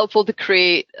can be helpful to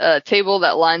create a table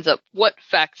that lines up what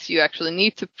facts you actually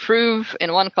need to prove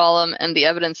in one column and the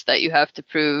evidence that you have to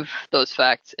prove those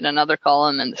facts in another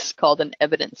column, and this is called an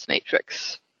evidence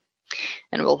matrix.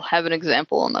 And we'll have an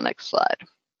example on the next slide.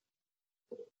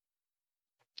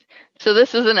 So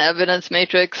this is an evidence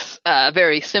matrix, a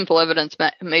very simple evidence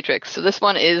matrix. So this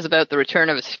one is about the return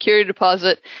of a security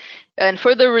deposit. And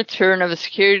for the return of a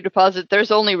security deposit, there's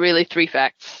only really 3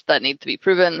 facts that need to be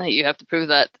proven. You have to prove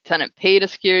that the tenant paid a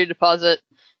security deposit.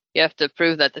 You have to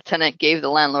prove that the tenant gave the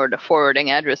landlord a forwarding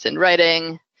address in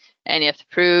writing. And you have to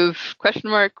prove,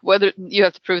 whether you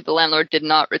have to prove the landlord did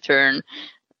not return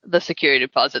the security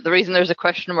deposit. The reason there's a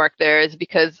question mark there is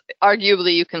because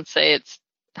arguably you can say it's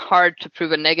hard to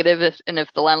prove a negative, and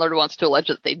if the landlord wants to allege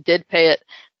that they did pay it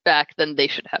back, then they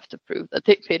should have to prove that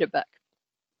they paid it back.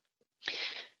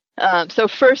 So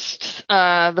first,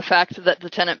 the fact that the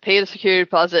tenant paid a security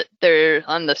deposit. There,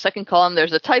 on the second column,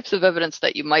 there's the types of evidence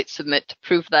that you might submit to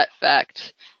prove that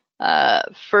fact.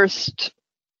 First,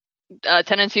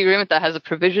 tenancy agreement that has a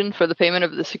provision for the payment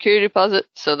of the security deposit.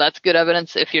 So that's good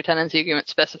evidence. If your tenancy agreement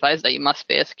specifies that you must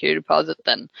pay a security deposit,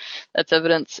 then that's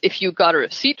evidence. If you got a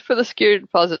receipt for the security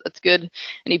deposit, that's good.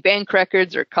 Any bank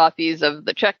records or copies of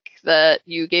the check that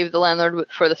you gave the landlord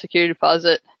for the security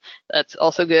deposit, that's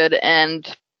also good. And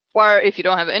if you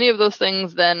don't have any of those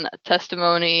things, then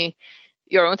testimony,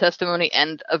 your own testimony,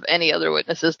 and of any other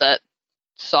witnesses that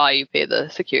saw you pay the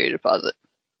security deposit.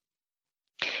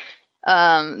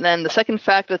 Then the second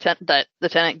fact that the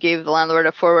tenant gave the landlord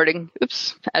a forwarding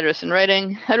address in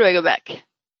writing. How do I go back?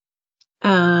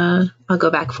 I'll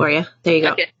go back for you. There you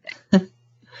go. Okay.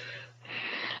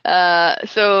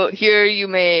 So here you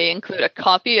may include a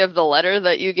copy of the letter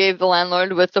that you gave the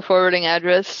landlord with the forwarding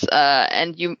address,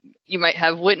 and you might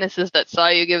have witnesses that saw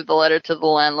you give the letter to the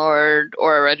landlord,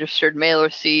 or a registered mail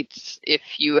receipt if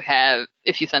you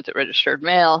sent it registered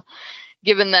mail.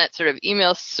 Given that sort of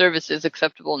email service is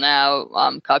acceptable now,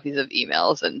 copies of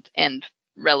emails and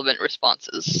relevant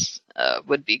responses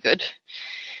would be good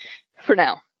for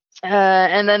now.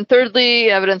 And then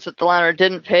thirdly, evidence that the landlord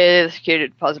didn't pay the security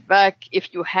deposit back.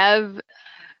 If you have,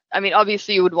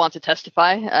 obviously you would want to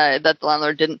testify that the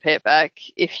landlord didn't pay it back.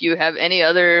 If you have any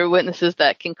other witnesses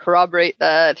that can corroborate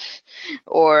that,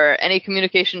 or any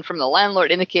communication from the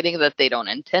landlord indicating that they don't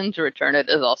intend to return it,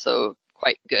 is also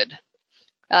quite good.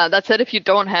 That said, if you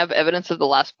don't have evidence of the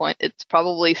last point, it's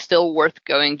probably still worth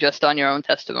going just on your own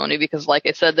testimony, because like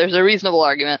I said, there's a reasonable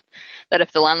argument that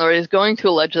if the landlord is going to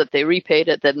allege that they repaid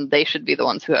it, then they should be the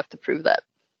ones who have to prove that.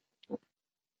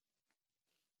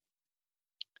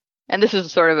 And this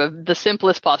is sort of the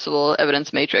simplest possible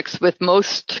evidence matrix. With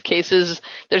most cases,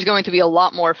 there's going to be a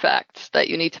lot more facts that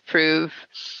you need to prove,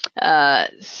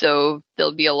 so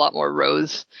there'll be a lot more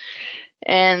rows.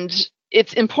 And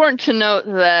it's important to note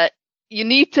that you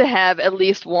need to have at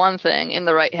least one thing in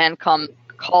the right-hand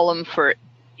column for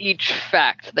each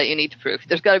fact that you need to prove.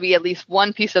 There's got to be at least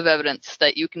one piece of evidence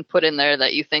that you can put in there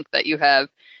that you think that you have,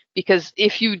 because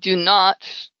if you do not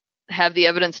have the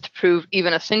evidence to prove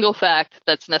even a single fact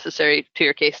that's necessary to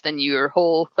your case, then your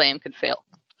whole claim could fail.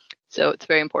 So it's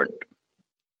very important.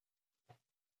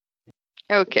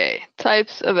 Okay,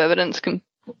 types of evidence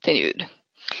continued.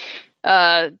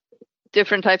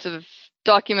 Different types of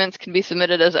documents can be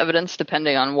submitted as evidence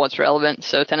depending on what's relevant.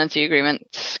 So tenancy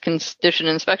agreements, condition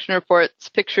inspection reports,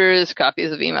 pictures,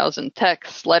 copies of emails and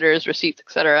texts, letters, receipts,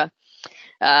 etc.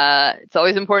 It's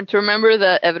always important to remember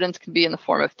that evidence can be in the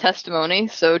form of testimony.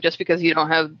 So just because you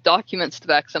don't have documents to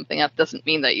back something up doesn't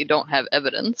mean that you don't have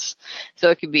evidence.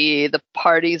 So it could be the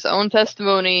party's own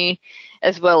testimony,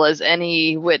 as well as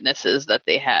any witnesses that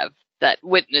they have that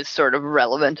witness sort of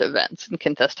relevant events and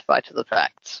can testify to the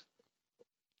facts.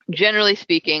 Generally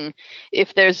speaking,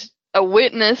 if there's a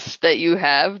witness that you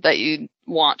have that you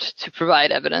want to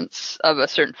provide evidence of a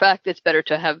certain fact, it's better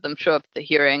to have them show up at the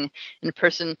hearing in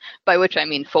person, by which I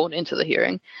mean phone into the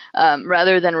hearing,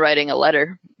 rather than writing a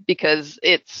letter, because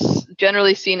it's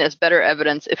generally seen as better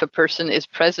evidence if a person is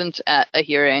present at a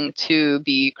hearing to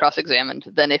be cross-examined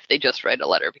than if they just write a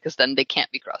letter, because then they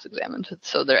can't be cross-examined,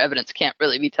 so their evidence can't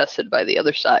really be tested by the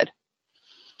other side.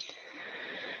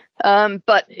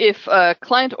 But if a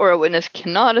client or a witness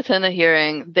cannot attend a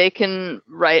hearing, they can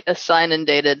write a signed and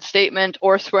dated statement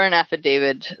or swear an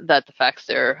affidavit that the facts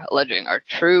they're alleging are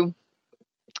true.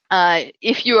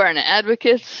 If you are an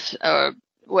advocate,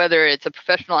 whether it's a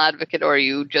professional advocate or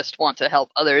you just want to help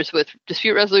others with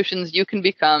dispute resolutions, you can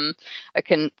become a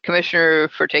commissioner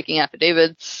for taking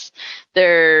affidavits.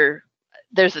 There's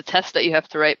a test that you have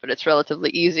to write, but it's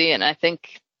relatively easy, and I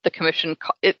think the commission,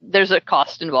 there's a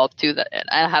cost involved too that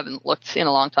I haven't looked in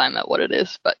a long time at what it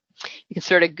is, but you can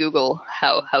sort of Google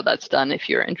how that's done if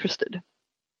you're interested.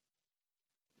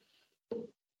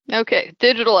 Okay,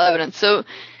 digital evidence. So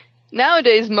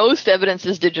nowadays, most evidence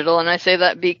is digital, and I say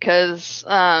that because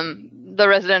the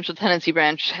residential tenancy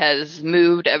branch has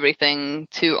moved everything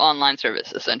to online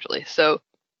service, essentially. So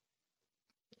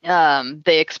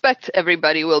they expect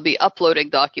everybody will be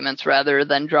uploading documents rather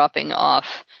than dropping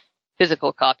off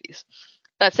physical copies.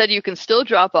 That said, you can still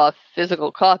drop off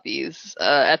physical copies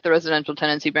at the residential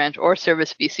tenancy branch or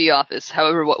service VC office.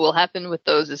 However, what will happen with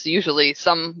those is usually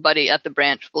somebody at the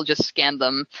branch will just scan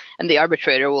them, and the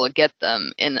arbitrator will get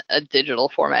them in a digital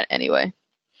format anyway.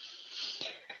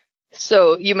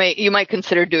 So you might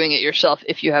consider doing it yourself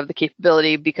if you have the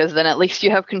capability, because then at least you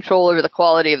have control over the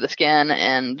quality of the scan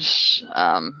and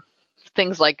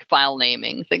things like file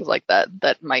naming, things like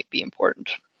that might be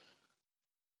important.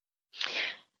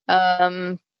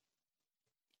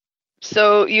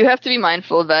 So you have to be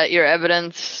mindful that your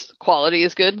evidence quality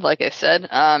is good, like I said.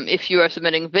 If you are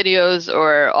submitting videos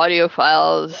or audio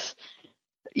files,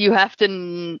 you have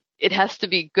to it has to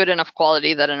be good enough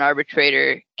quality that an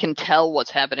arbitrator can tell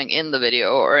what's happening in the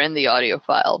video or in the audio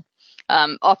file.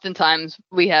 Oftentimes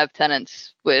we have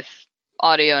tenants with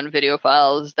audio and video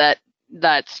files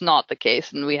that's not the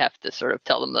case, and we have to sort of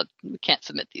tell them that we can't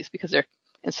submit these because they're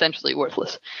essentially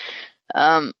worthless.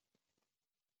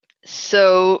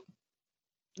 So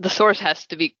the source has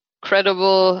to be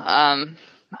credible.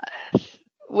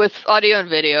 With audio and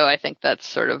video, I think that's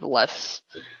sort of less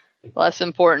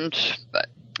important, but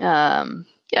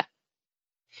yeah.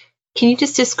 Can you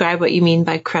just describe what you mean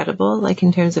by credible, like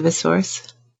in terms of a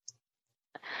source?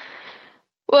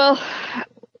 Well,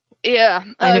 yeah,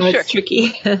 I know sure. It's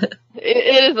tricky.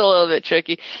 It is a little bit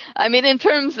tricky. I mean, in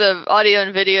terms of audio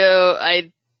and video,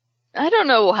 I don't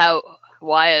know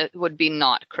why it would be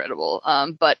not credible.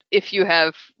 But if you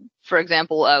have, for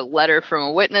example, a letter from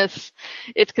a witness,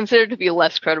 it's considered to be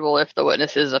less credible if the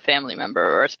witness is a family member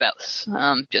or a spouse,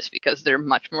 just because they're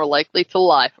much more likely to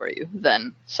lie for you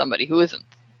than somebody who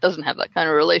doesn't have that kind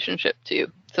of relationship to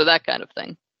you. So that kind of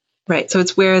thing. Right. So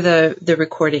it's where the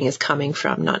recording is coming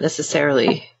from, not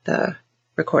necessarily the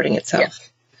recording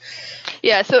itself.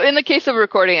 Yeah. So in the case of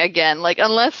recording, again, like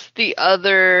unless the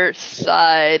other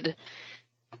side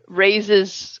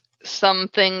raises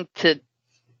something to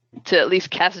at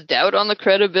least cast doubt on the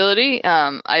credibility,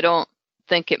 I don't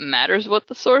think it matters what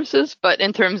the source is. But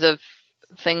in terms of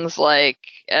things like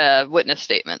witness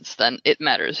statements, then it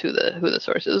matters who the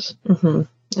source is. Mm-hmm.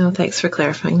 Oh, thanks for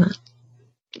clarifying that.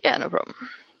 Yeah, no problem.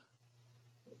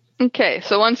 Okay,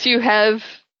 so once you've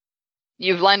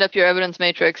lined up your evidence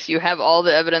matrix, you have all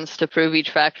the evidence to prove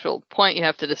each factual point, you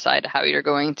have to decide how you're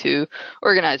going to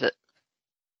organize it.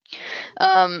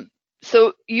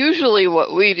 So usually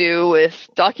what we do with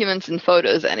documents and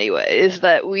photos anyway is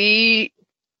that we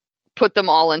put them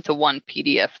all into one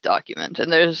PDF document.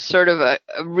 And there's sort of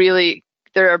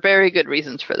there are very good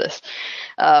reasons for this.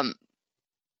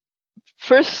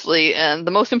 Firstly, and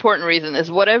the most important reason, is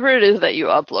whatever it is that you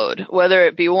upload, whether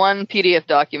it be one PDF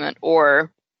document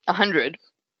or 100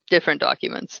 different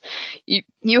documents,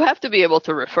 you have to be able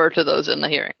to refer to those in the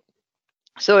hearing.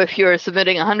 So if you're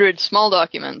submitting 100 small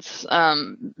documents,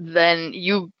 then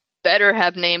you better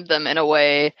have named them in a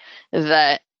way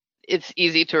that it's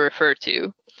easy to refer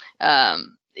to.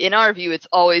 In our view, it's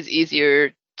always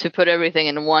easier to put everything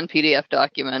in one PDF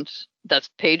document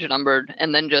that's page numbered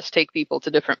and then just take people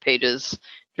to different pages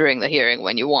during the hearing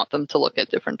when you want them to look at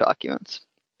different documents.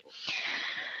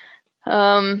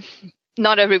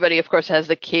 Not everybody, of course, has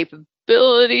the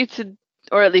capability to,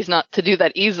 or at least not to do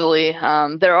that easily.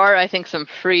 There are, I think, some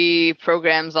free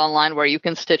programs online where you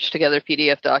can stitch together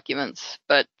PDF documents,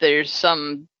 but there's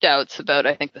some doubts about,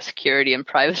 I think, the security and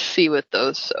privacy with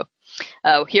those. So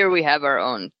here we have our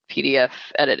own PDF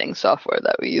editing software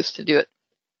that we use to do it.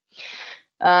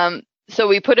 So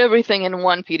we put everything in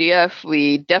one PDF.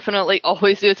 We definitely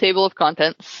always do a table of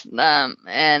contents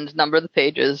and number the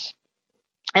pages.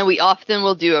 And we often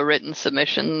will do a written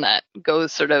submission that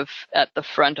goes sort of at the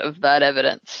front of that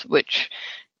evidence, which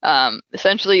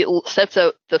essentially sets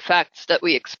out the facts that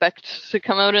we expect to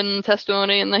come out in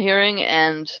testimony in the hearing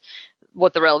and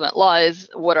what the relevant law is,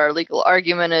 what our legal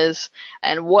argument is,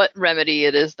 and what remedy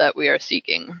it is that we are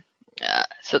seeking.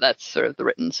 So that's sort of the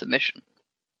written submission.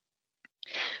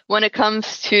 When it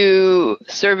comes to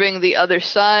serving the other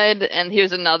side, and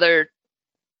here's another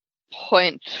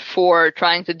point for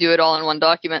trying to do it all in one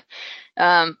document,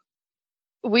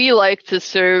 we like to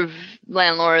serve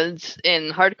landlords in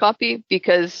hard copy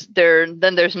because then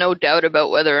there's no doubt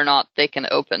about whether or not they can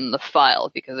open the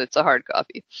file because it's a hard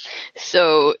copy.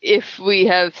 So if we,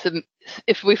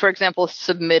 for example,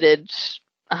 submitted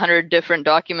 100 different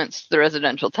documents to the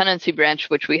residential tenancy branch,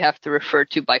 which we have to refer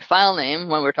to by file name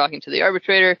when we're talking to the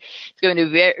arbitrator, it's going to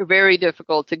be very, very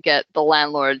difficult to get the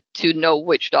landlord to know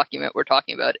which document we're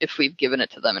talking about if we've given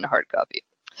it to them in a hard copy.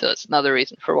 So that's another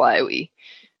reason for why we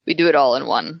do it all in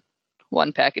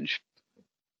one package.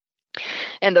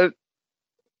 And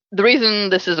the reason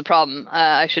this is a problem,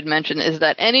 I should mention, is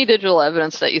that any digital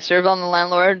evidence that you serve on the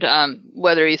landlord,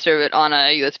 whether you serve it on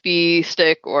a USB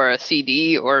stick or a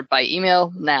CD or by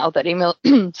email, now that email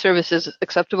service is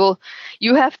acceptable,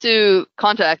 you have to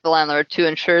contact the landlord to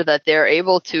ensure that they're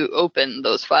able to open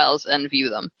those files and view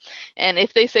them. And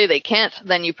if they say they can't,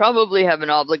 then you probably have an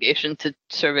obligation to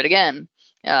serve it again,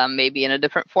 maybe in a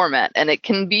different format, and it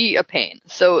can be a pain.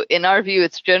 So in our view,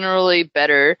 it's generally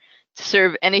better to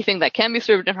serve anything that can be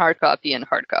served in hard copy in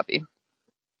hard copy.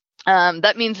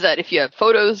 That means that if you have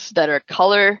photos that are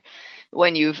color,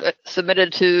 when you've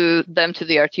submitted them to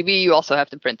the RTB, you also have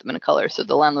to print them in a color. So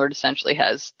the landlord essentially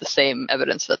has the same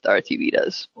evidence that the RTB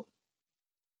does.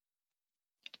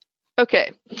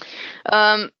 Okay.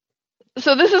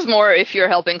 So this is more if you're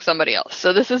helping somebody else.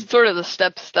 So this is sort of the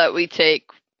steps that we take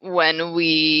when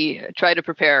we try to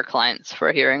prepare our clients for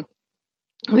a hearing.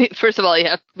 First of all,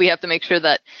 we have to make sure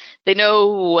that they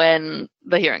know when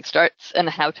the hearing starts and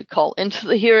how to call into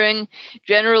the hearing.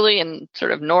 Generally, in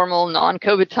sort of normal,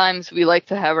 non-COVID times, we like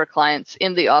to have our clients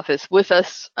in the office with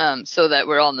us so that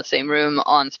we're all in the same room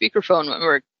on speakerphone when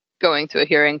we're going to a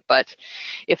hearing. But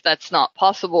if that's not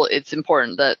possible, it's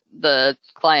important that the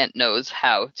client knows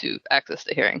how to access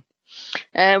the hearing.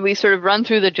 And we sort of run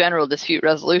through the general dispute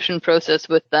resolution process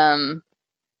with them.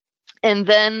 And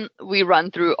then we run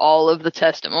through all of the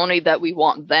testimony that we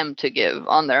want them to give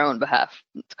on their own behalf.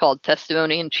 It's called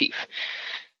testimony in chief.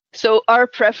 So our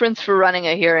preference for running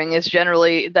a hearing is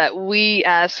generally that we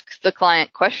ask the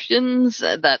client questions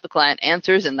that the client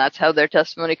answers, and that's how their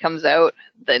testimony comes out.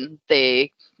 Then the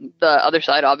other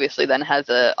side obviously then has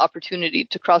an opportunity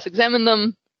to cross-examine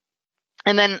them.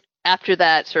 And then after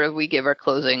that, sort of we give our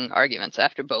closing arguments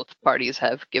after both parties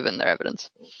have given their evidence.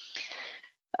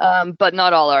 But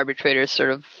not all arbitrators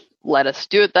sort of let us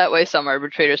do it that way. Some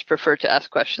arbitrators prefer to ask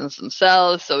questions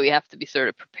themselves, so we have to be sort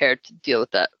of prepared to deal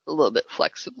with that a little bit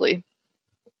flexibly.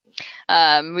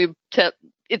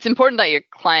 It's important that your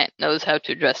client knows how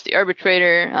to address the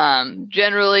arbitrator.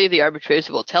 Generally, the arbitrators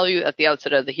will tell you at the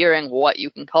outset of the hearing what you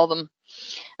can call them.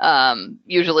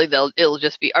 Usually, it'll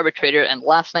just be arbitrator and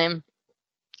last name.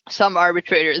 Some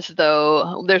arbitrators,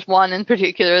 though, there's one in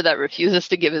particular that refuses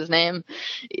to give his name,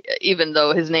 even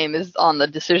though his name is on the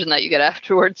decision that you get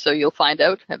afterwards, so you'll find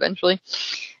out eventually.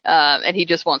 And he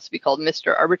just wants to be called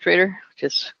Mr. Arbitrator, which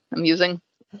is amusing.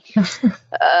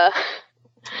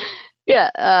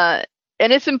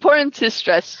 And it's important to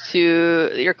stress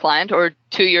to your client or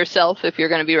to yourself, if you're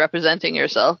going to be representing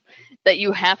yourself, that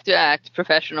you have to act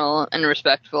professional and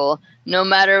respectful no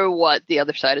matter what the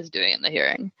other side is doing in the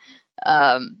hearing.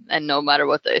 And no matter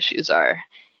what the issues are.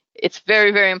 It's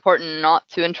very, very important not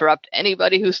to interrupt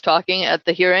anybody who's talking at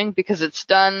the hearing because it's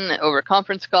done over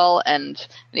conference call, and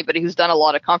anybody who's done a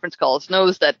lot of conference calls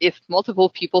knows that if multiple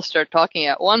people start talking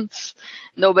at once,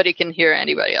 nobody can hear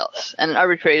anybody else. And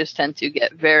arbitrators tend to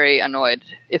get very annoyed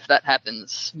if that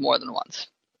happens more than once.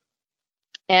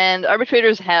 And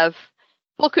arbitrators have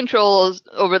full control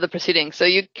over the proceedings. So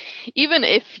even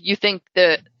if you think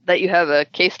that you have a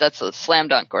case that's a slam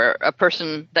dunk, or a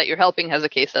person that you're helping has a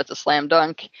case that's a slam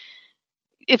dunk,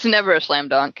 it's never a slam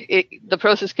dunk. The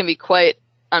process can be quite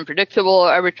unpredictable.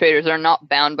 Arbitrators are not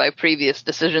bound by previous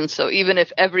decisions, so even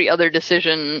if every other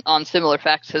decision on similar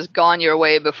facts has gone your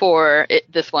way before,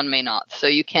 this one may not. So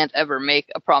you can't ever make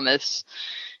a promise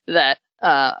that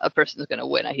a person is going to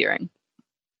win a hearing.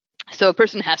 So a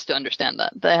person has to understand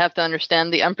that. They have to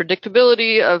understand the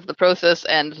unpredictability of the process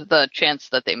and the chance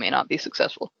that they may not be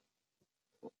successful.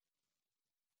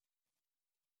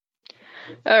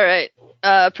 All right.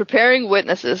 Preparing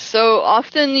witnesses. So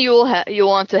often you'll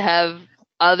want to have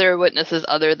other witnesses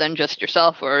other than just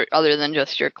yourself or other than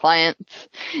just your clients.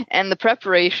 And the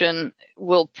preparation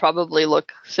will probably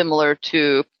look similar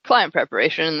to client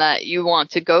preparation in that you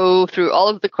want to go through all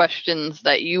of the questions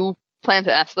that you plan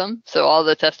to ask them. So all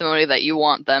the testimony that you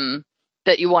want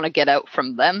to get out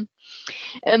from them,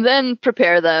 and then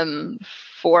prepare them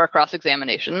for a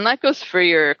cross-examination. And that goes for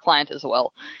your client as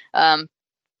well.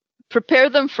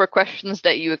 Prepare them for questions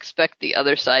that you expect the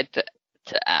other side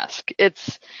to ask.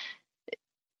 It's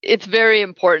very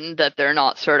important that they're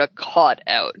not sort of caught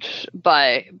out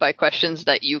by questions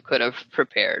that you could have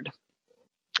prepared.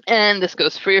 And this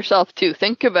goes for yourself too.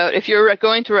 Think about, if you're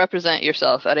going to represent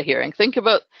yourself at a hearing, think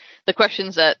about the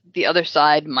questions that the other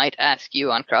side might ask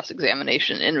you on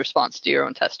cross-examination in response to your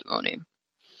own testimony.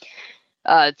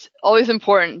 It's always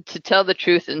important to tell the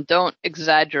truth and don't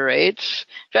exaggerate.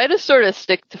 Try to sort of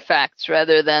stick to facts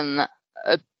rather than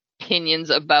opinions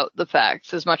about the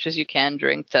facts as much as you can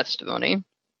during testimony.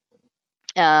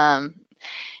 And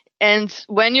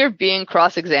when you're being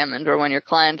cross-examined, or when your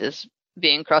client is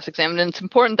being cross-examined, it's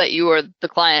important that you or the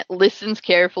client listens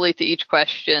carefully to each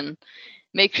question.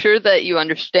 Make sure that you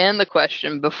understand the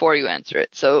question before you answer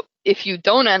it. So if you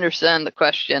don't understand the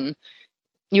question,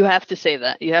 you have to say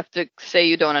that. You have to say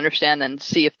you don't understand and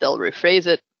see if they'll rephrase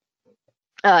it.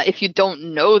 If you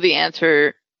don't know the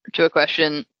answer to a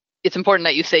question, it's important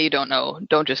that you say you don't know.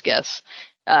 Don't just guess.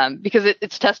 Because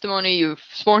it's testimony. You've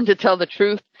sworn to tell the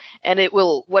truth, and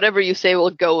whatever you say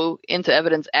will go into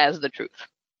evidence as the truth.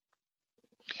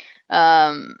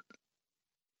 Answer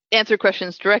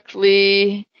questions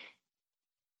directly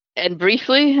and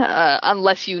briefly,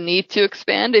 unless you need to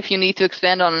expand. If you need to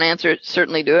expand on an answer,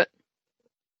 certainly do it.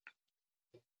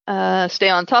 Stay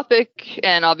on topic,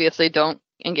 and obviously don't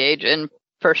engage in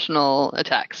personal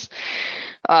attacks.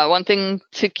 One thing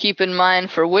to keep in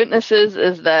mind for witnesses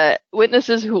is that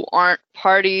witnesses who aren't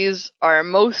parties are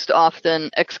most often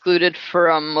excluded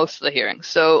from most of the hearings.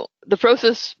 So the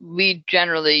process we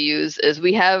generally use is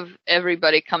we have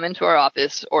everybody come into our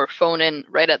office or phone in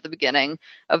right at the beginning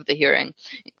of the hearing.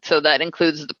 So that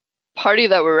includes the party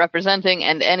that we're representing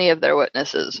and any of their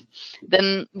witnesses.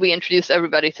 Then we introduce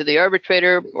everybody to the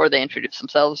arbitrator, or they introduce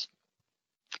themselves.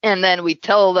 And then we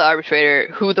tell the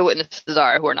arbitrator who the witnesses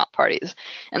are who are not parties.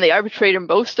 And the arbitrator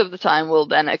most of the time will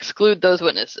then exclude those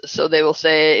witnesses. So they will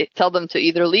tell them to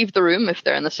either leave the room if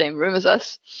they're in the same room as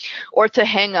us, or to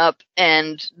hang up,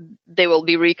 and they will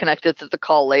be reconnected to the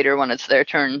call later when it's their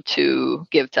turn to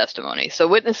give testimony. So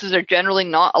witnesses are generally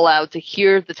not allowed to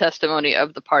hear the testimony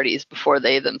of the parties before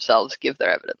they themselves give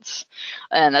their evidence.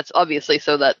 And that's obviously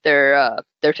so that their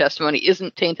testimony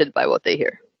isn't tainted by what they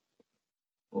hear.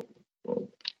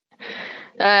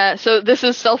 So this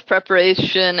is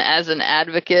self-preparation as an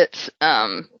advocate.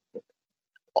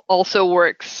 Also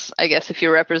works, I guess, if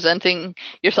you're representing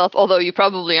yourself, although you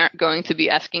probably aren't going to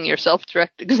be asking yourself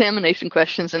direct examination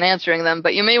questions and answering them,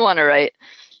 but you may want to write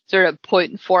sort of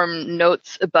point-form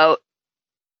notes about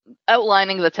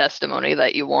outlining the testimony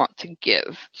that you want to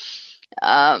give.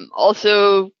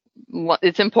 Also,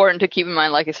 it's important to keep in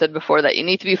mind, like I said before, that you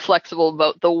need to be flexible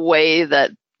about the way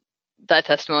that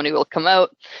testimony will come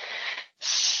out.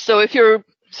 So if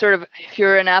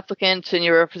you're an applicant and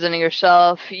you're representing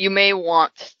yourself, you may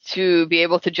want to be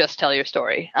able to just tell your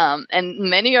story. And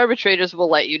many arbitrators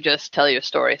will let you just tell your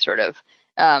story,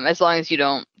 as long as you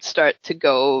don't start to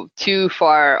go too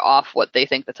far off what they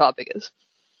think the topic is.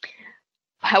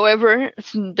 However,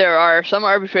 there are some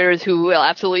arbitrators who will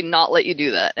absolutely not let you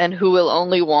do that, and who will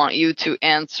only want you to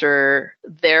answer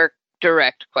their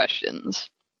direct questions.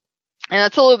 And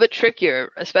that's a little bit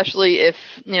trickier, especially if,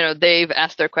 they've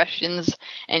asked their questions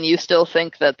and you still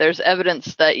think that there's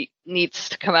evidence that needs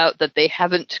to come out that they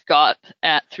haven't got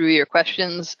at through your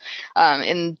questions.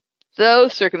 In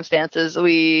those circumstances,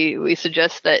 we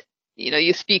suggest that,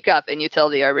 you speak up and you tell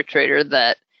the arbitrator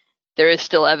that there is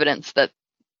still evidence that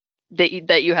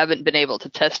you haven't been able to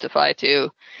testify to,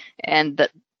 and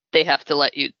that they have to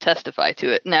let you testify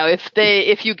to it. Now,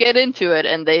 if you get into it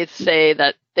and they say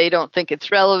that they don't think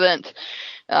it's relevant,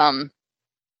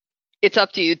 it's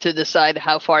up to you to decide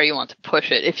how far you want to push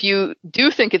it. If you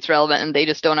do think it's relevant and they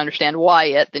just don't understand why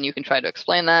yet, then you can try to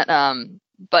explain that.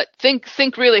 But think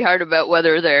really hard about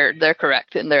whether they're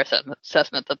correct in their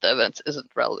assessment that the evidence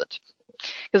isn't relevant.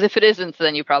 Because if it isn't,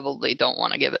 then you probably don't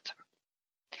want to give it.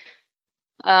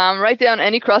 Write down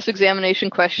any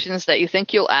cross-examination questions that you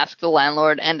think you'll ask the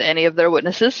landlord and any of their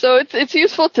witnesses. So it's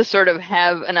useful to sort of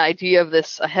have an idea of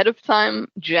this ahead of time.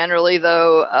 Generally,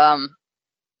 though,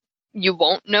 you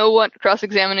won't know what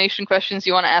cross-examination questions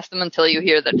you want to ask them until you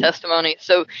hear their testimony.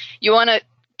 So you want to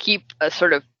keep a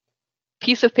sort of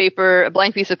a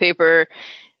blank piece of paper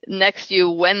next to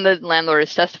you when the landlord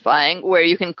is testifying, where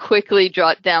you can quickly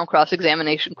jot down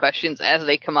cross-examination questions as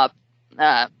they come up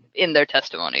in their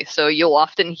testimony. So you'll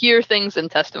often hear things in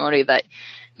testimony that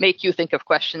make you think of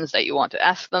questions that you want to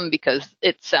ask them, because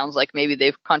it sounds like maybe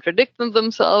they've contradicted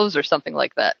themselves or something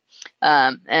like that.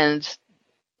 And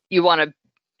you want to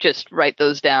just write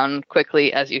those down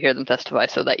quickly as you hear them testify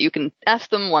so that you can ask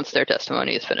them once their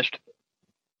testimony is finished.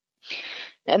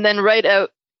 And then write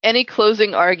out any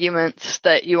closing arguments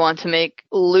that you want to make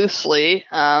loosely,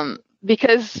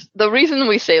 because the reason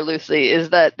we say loosely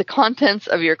is that the contents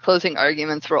of your closing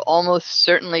arguments will almost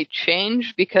certainly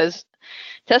change, because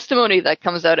testimony that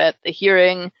comes out at the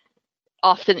hearing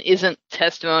often isn't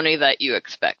testimony that you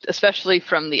expect, especially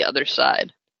from the other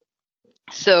side.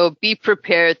 So be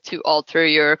prepared to alter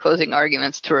your closing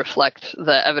arguments to reflect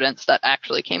the evidence that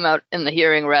actually came out in the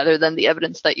hearing rather than the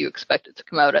evidence that you expected to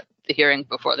come out at the hearing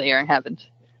before the hearing happened.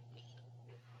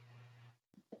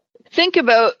 Think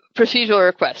about procedural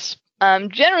requests.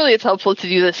 Generally, it's helpful to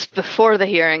do this before the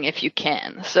hearing if you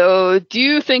can. So do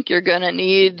you think you're going to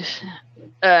need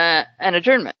an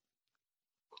adjournment?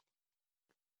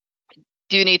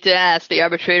 Do you need to ask the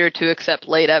arbitrator to accept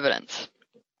late evidence?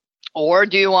 Or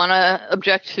do you want to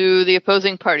object to the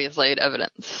opposing party's late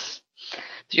evidence?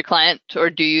 Is your client, or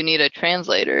do you need a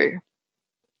translator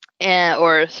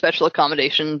or special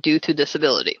accommodation due to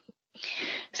disability?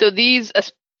 So these,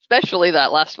 especially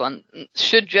that last one,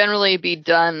 should generally be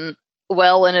done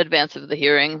well in advance of the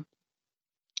hearing.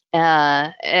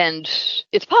 And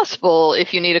it's possible,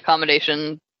 if you need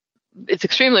accommodation, it's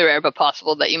extremely rare but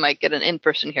possible that you might get an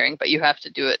in-person hearing, but you have to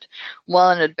do it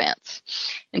well in advance.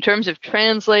 In terms of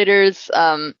translators,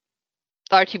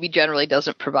 RTB generally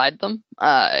doesn't provide them.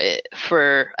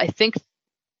 For, I think,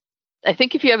 I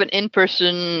think if you have an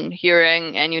in-person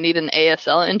hearing and you need an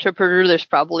ASL interpreter, there's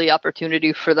probably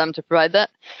opportunity for them to provide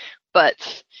that.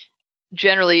 But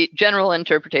generally, general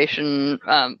interpretation,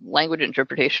 language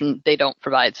interpretation, they don't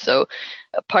provide. So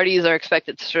parties are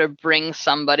expected to sort of bring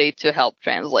somebody to help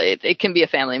translate. It can be a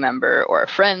family member or a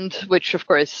friend, which of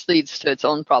course leads to its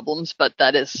own problems, but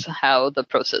that is how the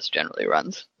process generally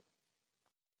runs.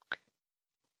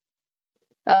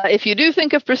 If you do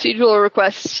think of procedural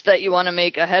requests that you want to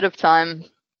make ahead of time,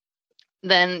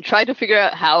 then try to figure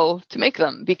out how to make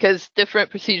them, because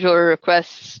different procedural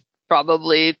requests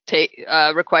probably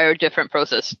require a different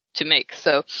process to make.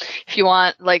 So if you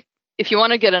want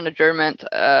to get an adjournment,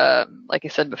 like I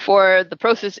said before, the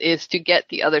process is to get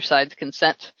the other side's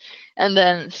consent and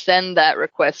then send that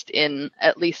request in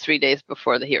at least 3 days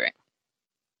before the hearing.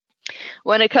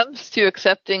 When it comes to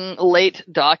accepting late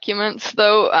documents,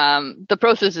 though, the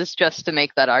process is just to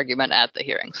make that argument at the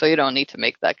hearing. So you don't need to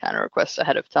make that kind of request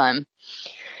ahead of time.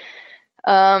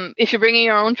 If you're bringing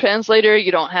your own translator,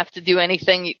 you don't have to do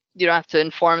anything. You don't have to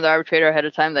inform the arbitrator ahead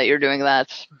of time that you're doing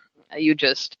that. You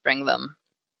just bring them.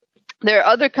 There are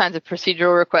other kinds of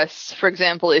procedural requests. For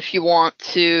example, if you want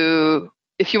to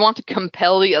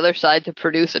compel the other side to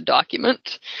produce a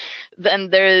document,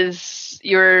 then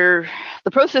the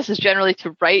process is generally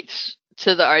to write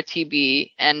to the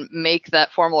RTB and make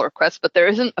that formal request, but there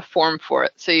isn't a form for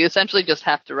it. So you essentially just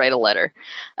have to write a letter,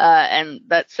 and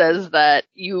that says that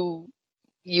you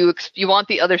want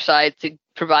the other side to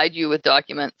provide you with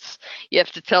documents. You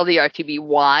have to tell the RTB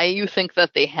why you think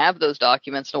that they have those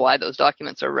documents and why those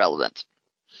documents are relevant.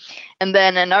 And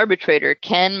then an arbitrator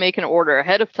can make an order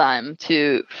ahead of time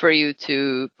for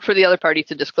the other party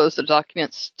to disclose the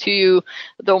documents to you,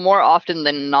 though more often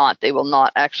than not, they will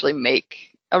not actually make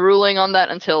a ruling on that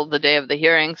until the day of the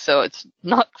hearing, so it's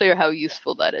not clear how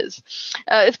useful that is.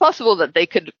 It's possible that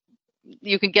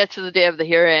you can get to the day of the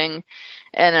hearing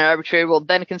and an arbitrator will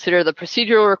then consider the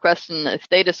procedural request, and if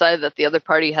they decide that the other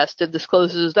party has to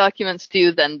disclose those documents to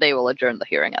you, then they will adjourn the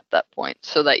hearing at that point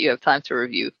so that you have time to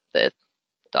review the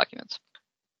documents.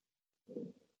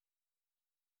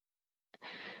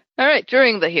 All right,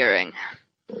 during the hearing.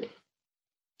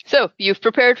 So you've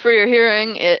prepared for your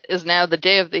hearing. It is now the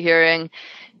day of the hearing,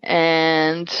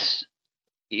 and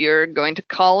you're going to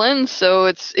call in. So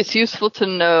it's useful to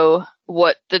know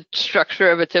what the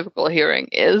structure of a typical hearing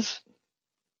is.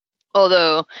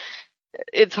 Although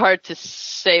it's hard to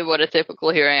say what a typical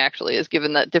hearing actually is,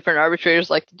 given that different arbitrators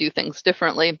like to do things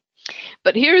differently.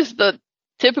 But here's the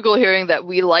typical hearing that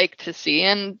we like to see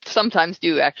and sometimes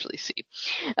do actually see.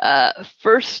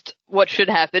 First, what should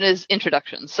happen is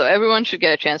introductions. So everyone should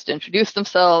get a chance to introduce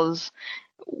themselves,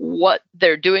 what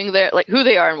they're doing there, like who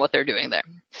they are and what they're doing there.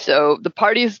 So the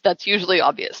parties, that's usually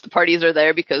obvious. The parties are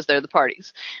there because they're the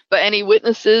parties. But any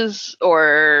witnesses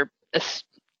or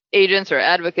agents or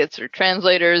advocates or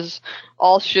translators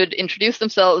all should introduce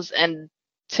themselves and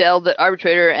tell the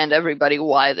arbitrator and everybody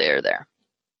why they're there.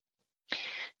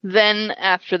 Then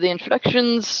after the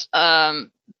introductions,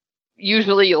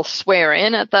 usually you'll swear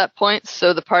in at that point.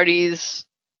 So the parties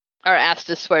are asked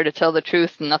to swear to tell the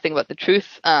truth and nothing but the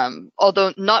truth.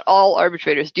 Although not all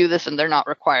arbitrators do this and they're not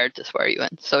required to swear you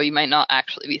in. So you might not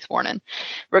actually be sworn in.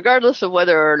 Regardless of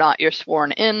whether or not you're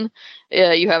sworn in,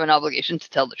 you have an obligation to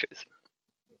tell the truth.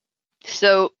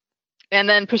 So, and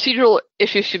then procedural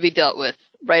issues should be dealt with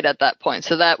right at that point.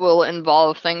 So that will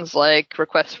involve things like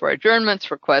requests for adjournments,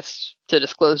 requests to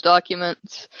disclose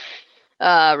documents,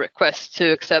 requests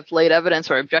to accept late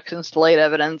evidence or objections to late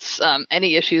evidence,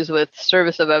 any issues with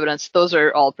service of evidence. Those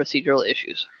are all procedural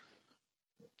issues.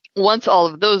 Once all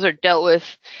of those are dealt with,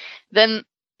 then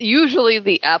usually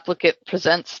the applicant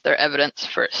presents their evidence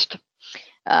first.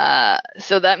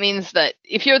 So that means that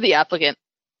if you're the applicant,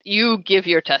 you give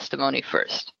your testimony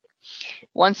first.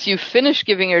 Once you finish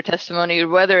giving your testimony,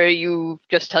 whether you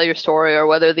just tell your story or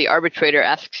whether the arbitrator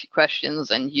asks you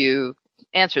questions and you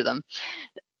answer them,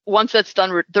 once that's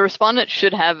done, the respondent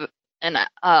should have an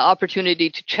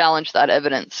opportunity to challenge that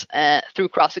evidence through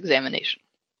cross-examination.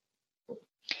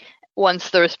 Once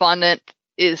the respondent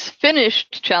is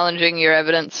finished challenging your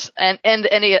evidence and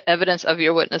any evidence of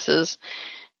your witnesses,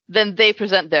 then they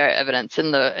present their evidence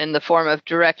in the form of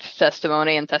direct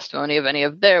testimony and testimony of any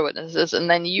of their witnesses, and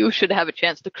then you should have a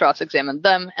chance to cross-examine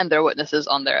them and their witnesses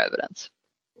on their evidence.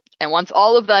 And once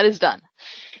all of that is done,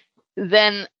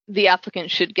 then the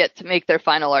applicant should get to make their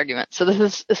final argument. So this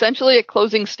is essentially a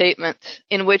closing statement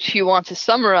in which you want to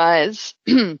summarize,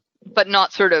 but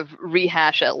not sort of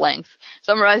rehash at length,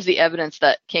 summarize the evidence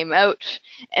that came out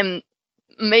and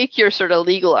make your sort of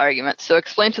legal argument. So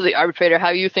explain to the arbitrator how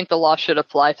you think the law should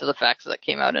apply to the facts that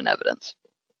came out in evidence.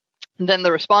 Then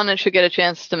the respondent should get a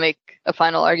chance to make a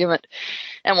final argument.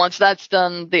 And once that's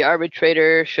done, the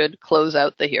arbitrator should close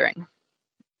out the hearing.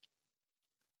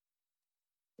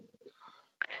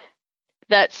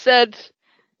 That said,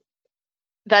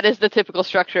 that is the typical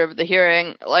structure of the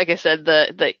hearing. Like I said,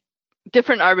 the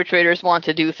different arbitrators want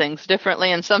to do things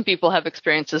differently, and some people have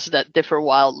experiences that differ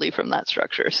wildly from that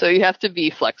structure. So you have to be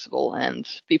flexible and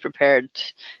be prepared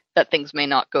that things may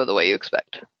not go the way you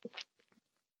expect.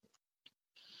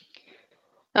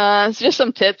 So just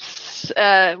some tips.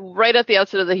 Right at the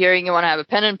outset of the hearing, you want to have a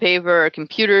pen and paper or a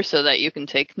computer so that you can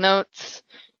take notes.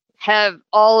 Have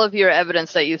all of your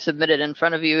evidence that you submitted in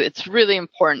front of you. It's really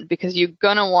important because you're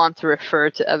going to want to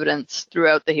refer to evidence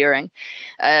throughout the hearing.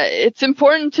 It's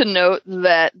important to note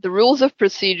that the rules of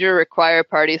procedure require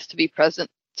parties to be present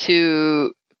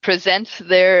to present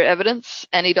their evidence.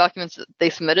 Any documents that they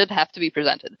submitted have to be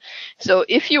presented. So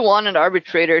if you want an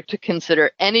arbitrator to consider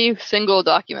any single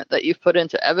document that you've put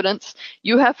into evidence,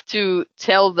 you have to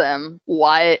tell them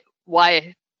why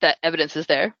that evidence is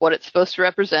there, what it's supposed to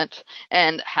represent,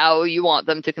 and how you want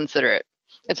them to consider it.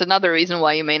 It's another reason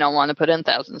why you may not want to put in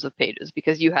thousands of pages,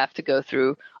 because you have to go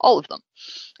through all of them.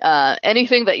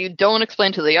 Anything that you don't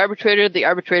explain to the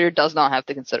arbitrator does not have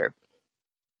to consider.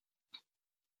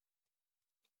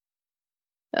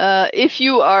 If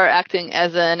you are acting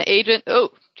as an agent,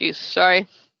 oh, geez, sorry,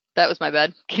 that was my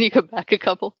bad. Can you go back a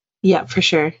couple? Yeah, for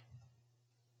sure.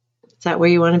 Is that where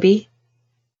you want to be?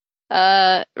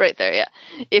 Right there, yeah.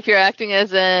 If you're acting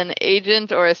as an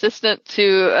agent or assistant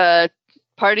to a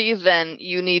party, then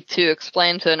you need to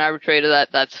explain to an arbitrator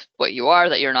that that's what you are,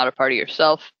 that you're not a party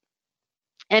yourself.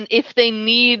 And if they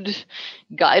need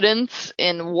guidance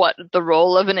in what the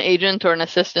role of an agent or an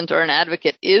assistant or an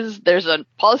advocate is, there's a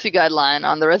policy guideline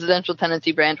on the Residential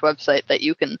Tenancy Branch website that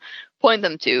you can point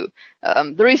them to.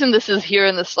 The reason this is here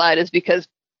in the slide is because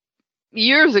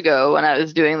years ago when I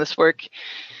was doing this work,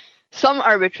 some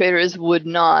arbitrators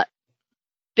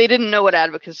they didn't know what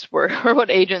advocates were or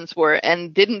what agents were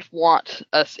and didn't want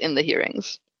us in the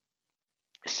hearings.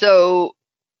 So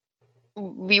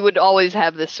we would always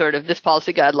have this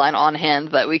policy guideline on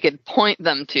hand that we could point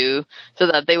them to so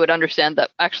that they would understand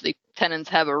that actually tenants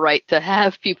have a right to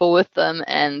have people with them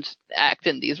and act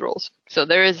in these roles. So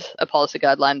there is a policy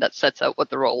guideline that sets out what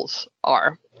the roles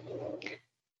are.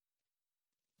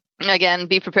 Again,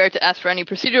 be prepared to ask for any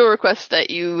procedural requests that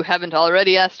you haven't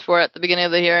already asked for at the beginning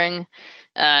of the hearing,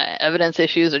 evidence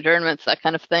issues, adjournments, that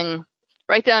kind of thing.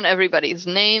 Write down everybody's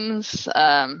names,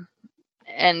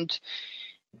 and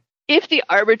if the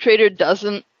arbitrator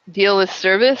doesn't deal with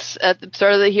service at the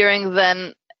start of the hearing,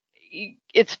 then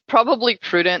it's probably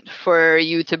prudent for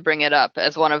you to bring it up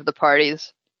as one of the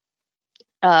parties.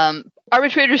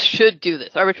 Arbitrators should do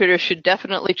this. Arbitrators should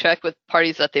definitely check with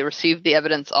parties that they received the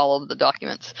evidence, all of the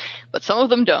documents, but some of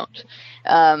them don't.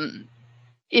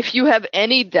 If you have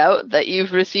any doubt that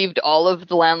you've received all of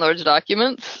the landlord's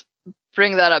documents,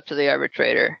 bring that up to the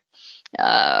arbitrator.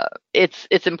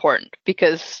 It's important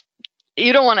because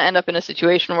you don't want to end up in a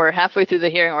situation where halfway through the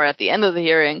hearing or at the end of the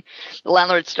hearing, the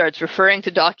landlord starts referring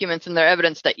to documents in their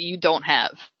evidence that you don't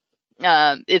have.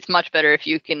 It's much better if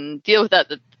you can deal with that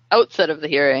at the outset of the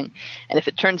hearing, and if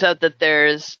it turns out that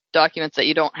there's documents that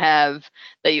you don't have,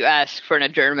 that you ask for an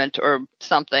adjournment or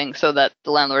something so that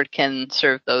the landlord can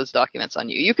serve those documents on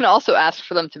you. You can also ask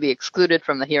for them to be excluded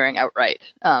from the hearing outright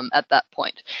at that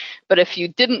point. But if you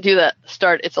didn't do that at the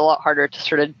start, it's a lot harder to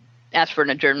sort of ask for an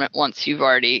adjournment once you've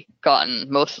already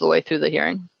gotten most of the way through the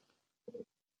hearing.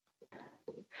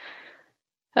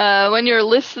 When you're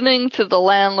listening to the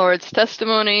landlord's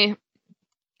testimony,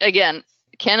 again,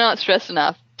 cannot stress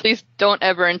enough, please don't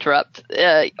ever interrupt.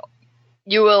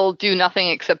 You will do nothing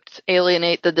except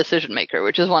alienate the decision maker,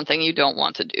 which is one thing you don't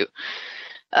want to do.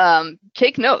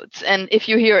 Take notes, and if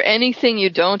you hear anything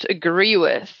you don't agree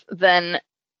with, then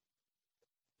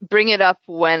bring it up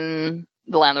when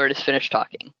the landlord is finished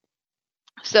talking.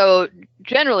 So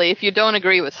generally, if you don't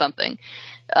agree with something,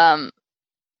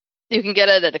 you can get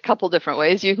at it a couple different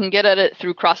ways. You can get at it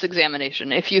through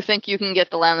cross-examination. If you think you can get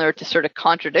the landlord to sort of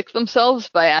contradict themselves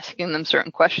by asking them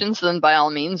certain questions, then by all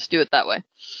means, do it that way.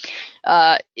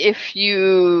 If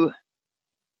you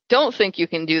don't think you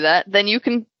can do that, then you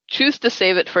can choose to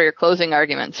save it for your closing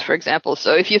arguments, for example.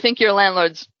 So if you think your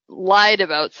landlord's lied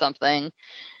about something,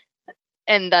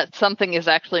 and that something is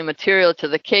actually material to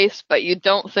the case, but you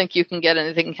don't think you can get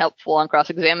anything helpful on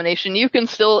cross-examination, you can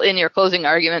still, in your closing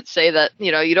argument, say that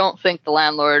you don't think the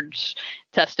landlord's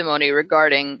testimony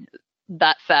regarding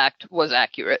that fact was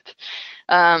accurate.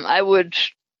 I would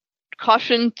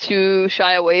caution to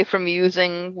shy away from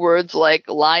using words like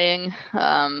lying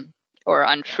or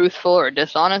untruthful or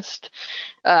dishonest.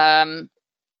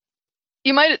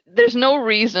 there's no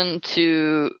reason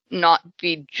to not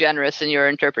be generous in your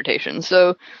interpretation.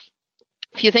 So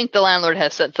if you think the landlord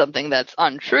has said something that's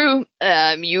untrue,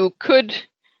 you could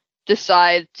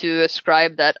decide to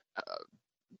ascribe that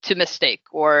to mistake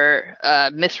or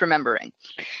misremembering.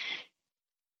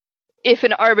 If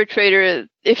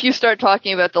you start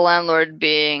talking about the landlord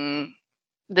being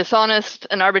dishonest,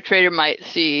 an arbitrator might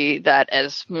see that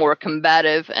as more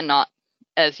combative and not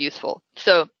as useful.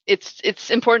 So it's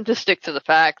important to stick to the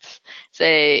facts.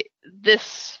 Say,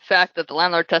 this fact that the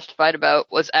landlord testified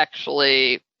about was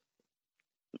actually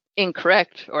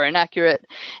incorrect or inaccurate,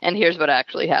 and here's what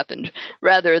actually happened,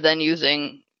 rather than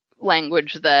using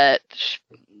language that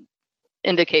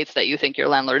indicates that you think your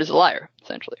landlord is a liar,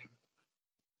 essentially.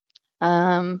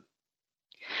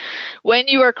 When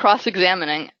you are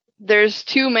cross-examining, there's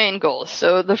two main goals.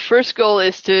 So the first goal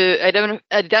is to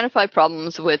identify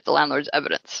problems with the landlord's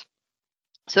evidence.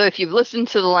 So if you've listened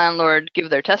to the landlord give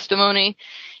their testimony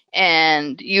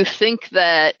and you think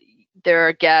that there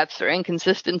are gaps or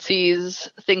inconsistencies,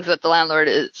 things that the landlord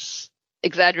is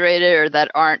exaggerated or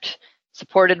that aren't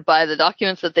supported by the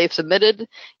documents that they've submitted,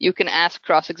 you can ask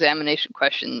cross-examination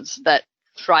questions that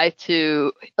try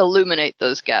to illuminate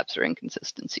those gaps or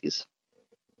inconsistencies.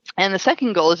 And the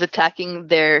second goal is attacking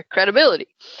their credibility.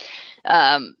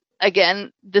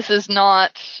 Again, this is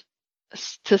not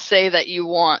to say that you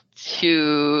want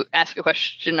to ask a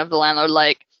question of the landlord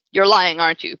like, "You're lying,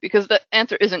 aren't you?" Because the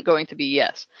answer isn't going to be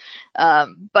yes.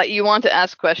 But you want to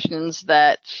ask questions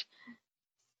that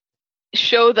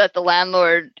show that the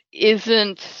landlord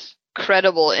isn't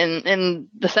credible in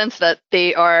the sense that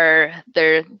their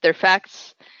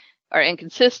facts are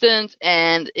inconsistent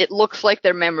and it looks like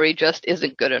their memory just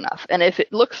isn't good enough. And if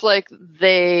it looks like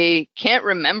they can't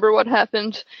remember what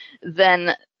happened,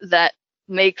 then that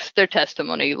makes their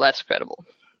testimony less credible.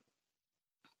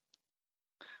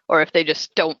 Or if they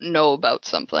just don't know about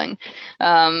something.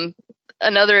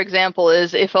 Another example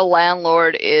is if a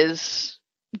landlord is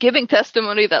giving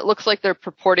testimony that looks like they're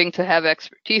purporting to have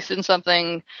expertise in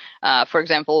something, for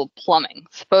example, plumbing.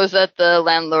 Suppose that the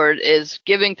landlord is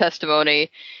giving testimony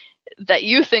that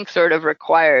you think sort of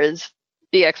requires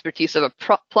the expertise of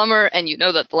a plumber, and you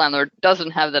know that the landlord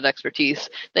doesn't have that expertise,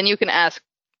 then you can ask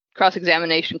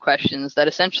cross-examination questions that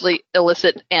essentially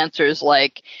elicit answers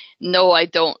like, "No, I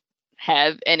don't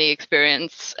have any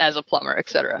experience as a plumber,"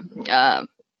 etc.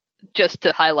 Just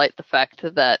to highlight the fact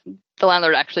that the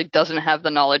landlord actually doesn't have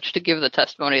the knowledge to give the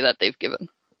testimony that they've given.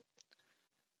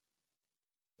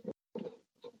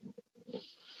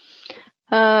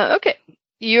 Okay,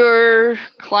 your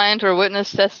client or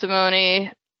witness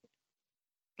testimony.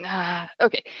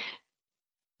 Okay,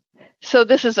 so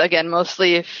this is, again,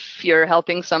 mostly if you're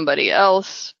helping somebody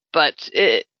else, but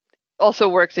it also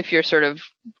works if you're sort of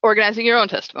organizing your own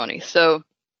testimony. So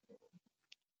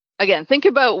again, think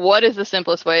about what is the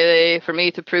simplest way for me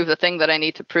to prove the thing that I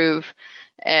need to prove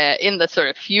in the sort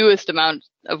of fewest amount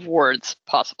of words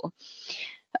possible.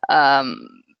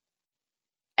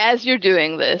 As you're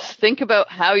doing this, think about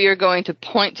how you're going to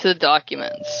point to the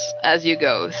documents as you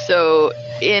go. So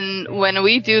when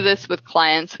we do this with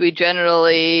clients, we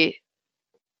generally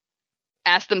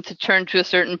ask them to turn to a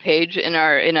certain page in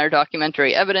our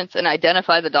documentary evidence and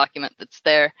identify the document that's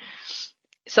there.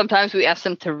 Sometimes we ask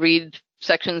them to read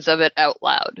sections of it out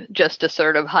loud just to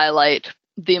sort of highlight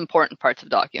the important parts of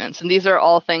documents. And these are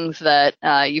all things that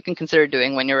you can consider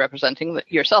doing when you're representing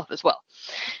yourself as well.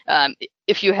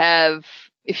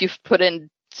 If you've put in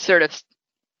sort of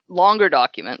longer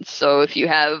documents, so if you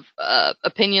have an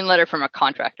opinion letter from a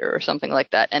contractor or something like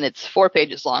that, and it's 4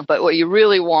 pages long, but what you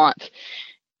really want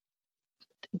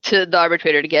to the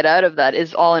arbitrator to get out of that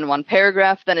is all in one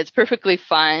paragraph, then it's perfectly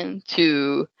fine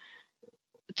to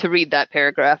read that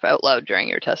paragraph out loud during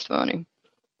your testimony.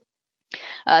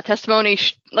 Testimony,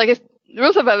 the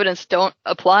rules of evidence don't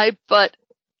apply, but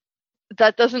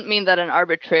that doesn't mean that an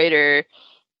arbitrator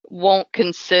won't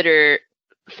consider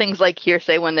things like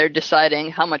hearsay when they're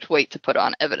deciding how much weight to put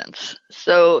on evidence.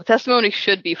 So testimony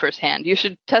should be firsthand. You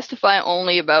should testify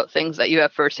only about things that you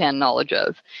have firsthand knowledge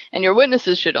of, and your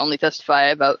witnesses should only testify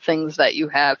about things that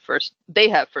they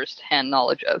have firsthand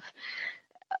knowledge of.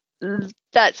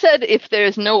 That said, if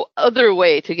there's no other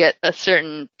way to get a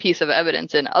certain piece of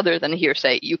evidence in other than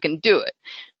hearsay, you can do it.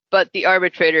 But the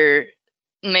arbitrator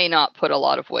may not put a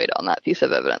lot of weight on that piece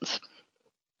of evidence.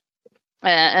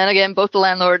 And again, both the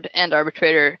landlord and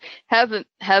arbitrator have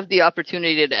the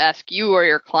opportunity to ask you or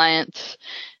your client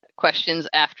questions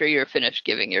after you're finished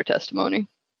giving your testimony.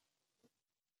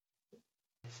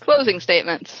 Closing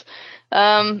statements.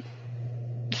 So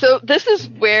this is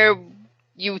where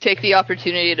you take the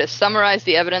opportunity to summarize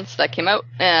the evidence that came out.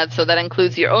 So that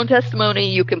includes your own testimony.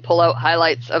 You can pull out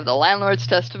highlights of the landlord's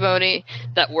testimony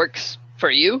that works for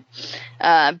you.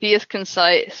 Be as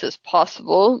concise as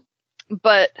possible,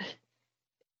 but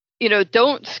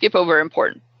don't skip over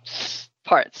important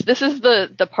parts. This is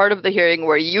the part of the hearing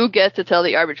where you get to tell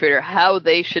the arbitrator how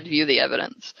they should view the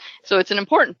evidence. So it's an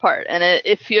important part. And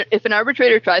if an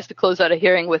arbitrator tries to close out a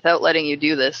hearing without letting you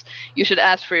do this, you should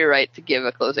ask for your right to give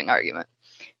a closing argument.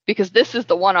 Because this is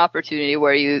the one opportunity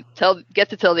where you get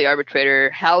to tell the arbitrator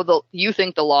how you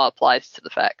think the law applies to the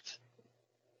facts.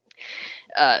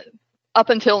 Up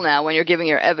until now, when you're giving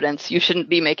your evidence, you shouldn't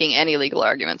be making any legal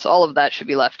arguments. All of that should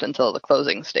be left until the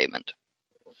closing statement.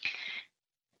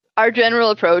 Our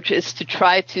general approach is to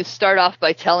try to start off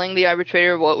by telling the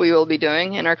arbitrator what we will be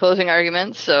doing in our closing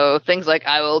arguments. So things like,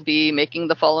 I will be making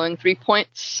the following 3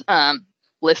 points,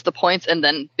 list the points, and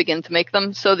then begin to make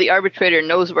them. So the arbitrator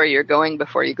knows where you're going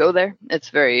before you go there. It's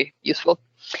very useful.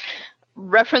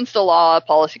 Reference the law,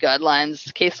 policy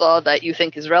guidelines, case law that you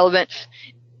think is relevant.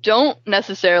 Don't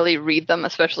necessarily read them,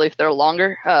 especially if they're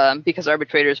longer, because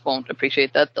arbitrators won't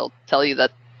appreciate that. They'll tell you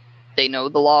that they know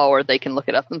the law or they can look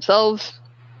it up themselves.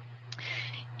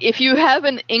 If you have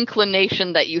an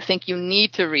inclination that you think you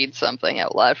need to read something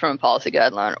out loud from a policy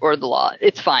guideline or the law,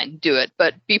 it's fine, do it.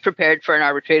 But be prepared for an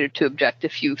arbitrator to object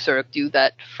if you sort of do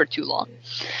that for too long.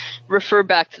 Refer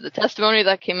back to the testimony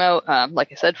that came out,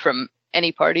 like I said, from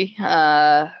any party,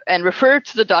 and refer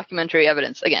to the documentary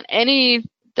evidence. Again, any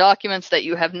documents that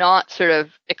you have not sort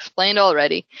of explained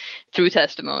already through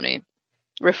testimony,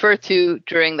 refer to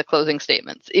during the closing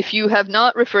statements. If you have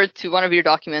not referred to one of your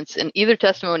documents in either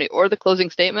testimony or the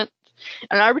closing statement,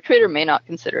 an arbitrator may not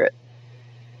consider it.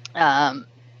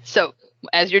 So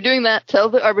as you're doing that, tell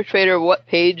the arbitrator what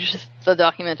page the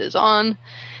document is on,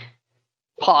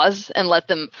 pause and let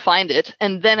them find it,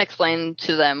 and then explain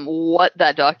to them what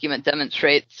that document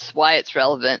demonstrates, why it's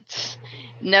relevant.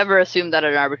 Never assume that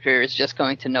an arbitrator is just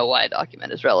going to know why a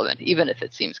document is relevant, even if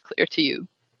it seems clear to you.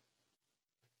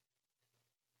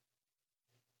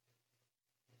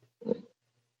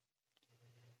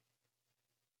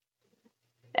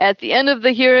 At the end of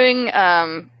the hearing,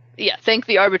 thank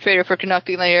the arbitrator for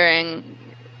conducting the hearing.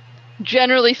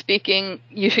 Generally speaking,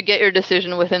 you should get your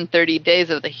decision within 30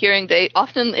 days of the hearing date.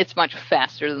 Often it's much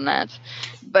faster than that,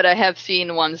 but I have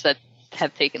seen ones that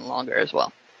have taken longer as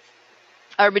well.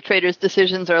 Arbitrators'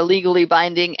 decisions are legally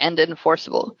binding and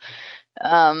enforceable.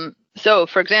 So,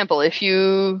 for example, if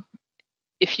you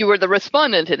were the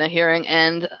respondent in a hearing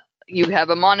and you have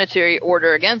a monetary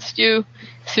order against you,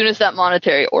 as soon as that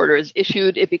monetary order is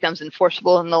issued, it becomes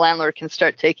enforceable and the landlord can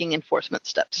start taking enforcement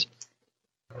steps.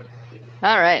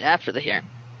 All right, after the hearing.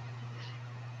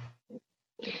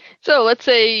 So let's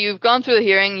say you've gone through the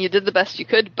hearing, you did the best you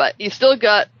could, but you still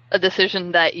got a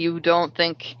decision that you don't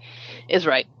think is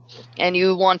right, and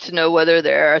you want to know whether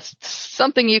there's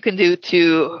something you can do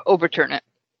to overturn it.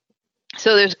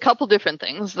 So there's a couple different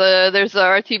things. There's the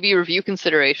RTB review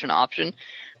consideration option,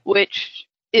 which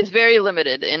is very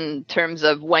limited in terms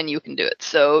of when you can do it.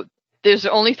 So there's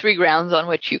only 3 grounds on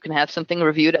which you can have something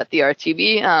reviewed at the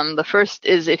RTB. The first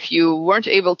is if you weren't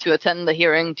able to attend the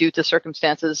hearing due to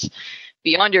circumstances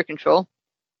beyond your control.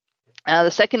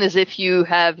 The second is if you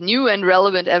have new and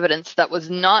relevant evidence that was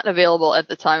not available at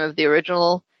the time of the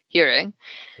original hearing.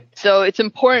 So it's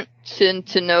important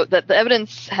to note that the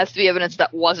evidence has to be evidence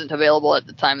that wasn't available at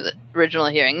the time of the original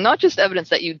hearing, not just evidence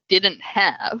that you didn't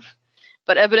have,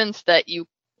 but evidence that you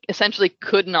essentially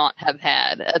could not have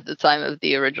had at the time of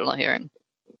the original hearing.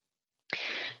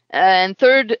 And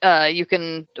third, you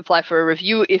can apply for a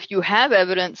review if you have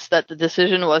evidence that the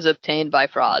decision was obtained by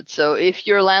fraud. So if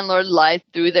your landlord lied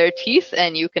through their teeth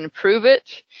and you can prove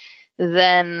it,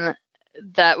 then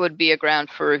that would be a ground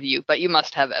for review, but you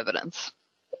must have evidence.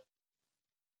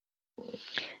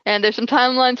 And there's some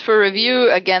timelines for review.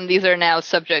 Again, these are now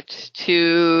subject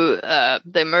to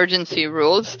the emergency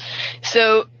rules.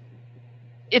 So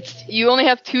you only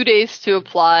have 2 days to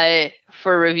apply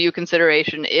for review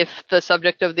consideration if the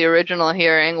subject of the original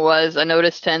hearing was a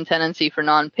notice to end tenancy for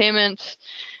non-payment,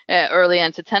 early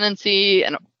end to tenancy,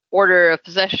 an order of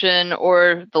possession,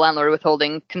 or the landlord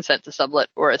withholding consent to sublet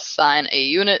or assign a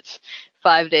unit.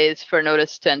 5 days for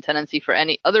notice to end tenancy for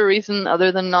any other reason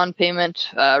other than non-payment,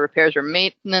 repairs or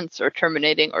maintenance, or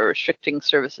terminating or restricting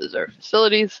services or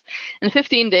facilities, and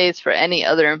 15 days for any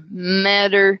other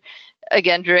matter.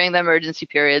 Again, during the emergency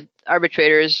period,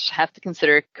 arbitrators have to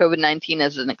consider COVID-19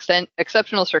 as an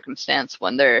exceptional circumstance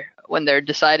when they're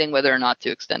deciding whether or not to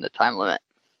extend a time limit.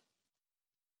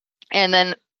 And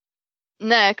then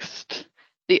next,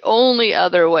 The only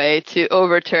other way to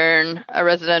overturn a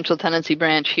residential tenancy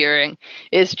branch hearing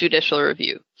is judicial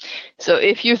review. So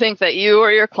if you think that you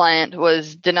or your client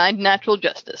was denied natural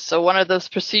justice, so one of those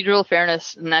procedural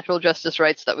fairness and natural justice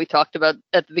rights that we talked about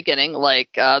at the beginning, like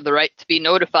the right to be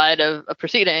notified of a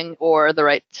proceeding or the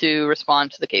right to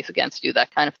respond to the case against you,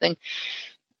 that kind of thing.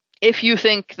 If you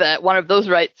think that one of those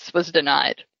rights was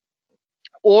denied,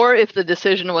 or if the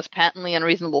decision was patently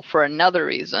unreasonable for another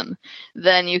reason,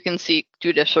 then you can seek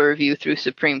judicial review through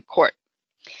Supreme Court.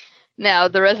 Now,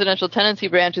 the residential tenancy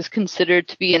branch is considered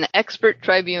to be an expert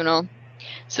tribunal,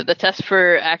 so the test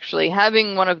for actually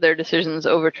having one of their decisions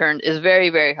overturned is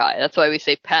very, very high. That's why we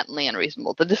say patently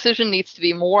unreasonable. The decision needs to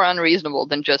be more unreasonable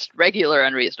than just regular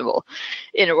unreasonable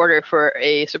in order for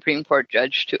a Supreme Court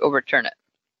judge to overturn it.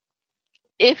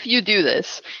 If you do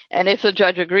this, and if the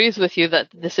judge agrees with you that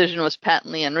the decision was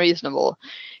patently unreasonable,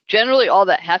 generally all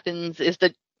that happens is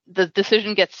that the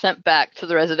decision gets sent back to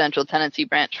the residential tenancy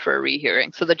branch for a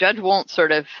rehearing. So the judge won't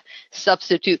sort of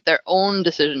substitute their own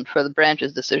decision for the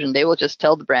branch's decision. They will just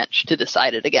tell the branch to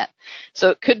decide it again.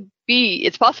 So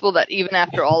it's possible that even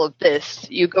after all of this,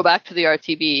 you go back to the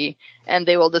RTB and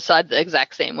they will decide the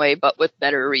exact same way, but with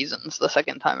better reasons the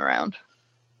second time around.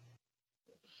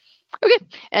 Okay,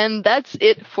 and that's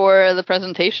it for the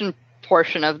presentation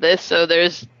portion of this. So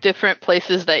there's different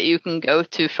places that you can go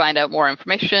to find out more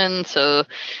information. So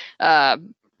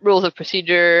rules of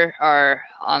procedure are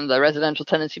on the residential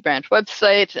tenancy branch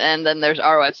website, and then there's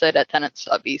our website at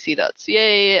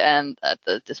tenants.bc.ca and at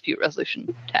the dispute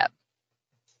resolution tab.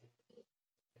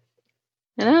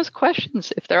 And those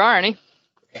questions, if there are any.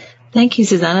 Thank you,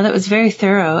 Susanna. That was very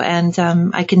thorough. And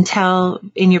I can tell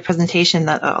in your presentation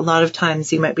that a lot of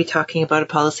times you might be talking about a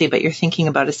policy, but you're thinking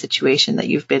about a situation that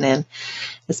you've been in,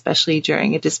 especially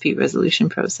during a dispute resolution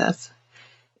process.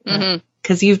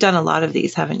 Because you've done a lot of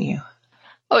these, haven't you?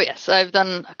 Oh, yes. I've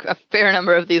done a fair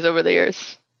number of these over the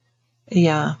years.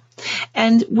 Yeah.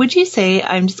 And would you say,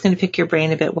 I'm just going to pick your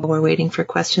brain a bit while we're waiting for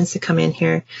questions to come in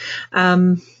here.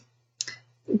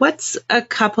 What's a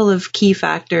couple of key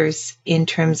factors in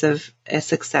terms of a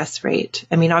success rate?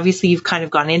 I mean, obviously, you've kind of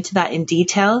gone into that in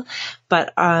detail,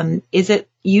 but is it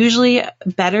usually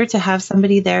better to have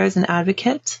somebody there as an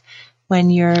advocate when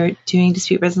you're doing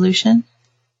dispute resolution?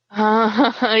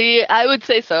 Yeah, I would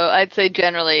say so. I'd say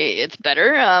generally it's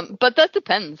better, but that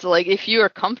depends. Like if you are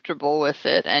comfortable with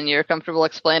it and you're comfortable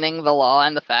explaining the law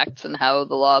and the facts and how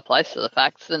the law applies to the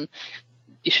facts, then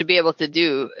you should be able to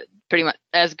do pretty much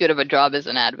as good of a job as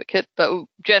an advocate. But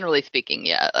generally speaking,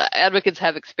 yeah, advocates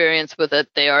have experience with it.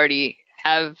 They already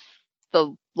have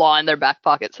the law in their back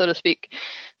pocket, so to speak.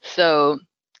 So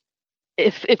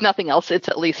if nothing else, it's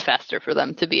at least faster for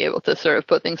them to be able to sort of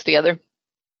put things together.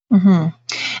 Mm-hmm.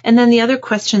 And then the other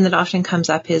question that often comes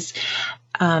up is,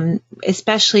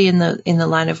 especially in the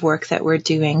line of work that we're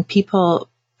doing, people,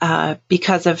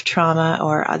 because of trauma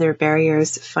or other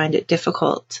barriers, find it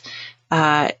difficult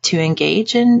to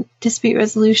engage in dispute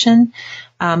resolution,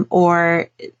 or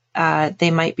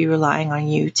they might be relying on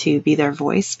you to be their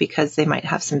voice because they might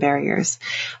have some barriers.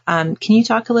 Can you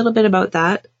talk a little bit about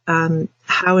that?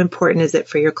 How important is it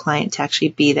for your client to actually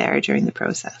be there during the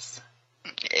process?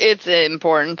 It's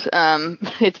important.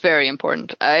 It's very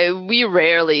important. We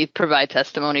rarely provide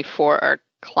testimony for our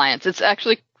clients. It's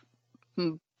actually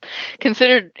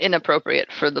considered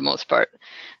inappropriate for the most part.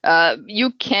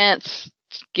 You can't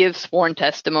give sworn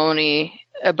testimony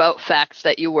about facts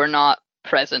that you were not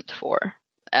present for.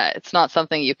 It's not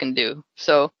something you can do.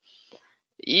 So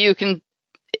you can.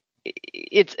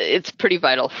 It's pretty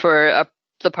vital for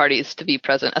the parties to be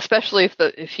present, especially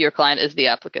if your client is the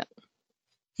applicant.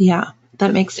 Yeah.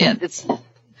 That makes sense. Yeah, it's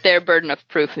their burden of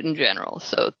proof in general,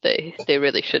 so they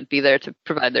really should be there to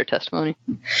provide their testimony.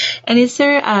 And is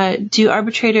there, do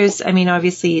arbitrators, I mean,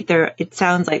 obviously, it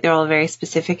sounds like they're all very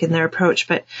specific in their approach,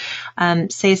 but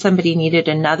say somebody needed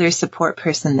another support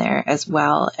person there as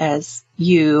well as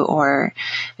you or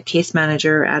a case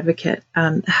manager or advocate,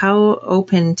 how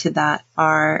open to that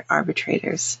are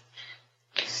arbitrators?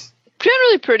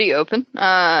 Generally pretty open.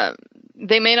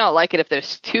 They may not like it if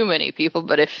there's too many people,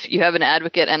 but if you have an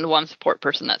advocate and one support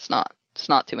person, it's not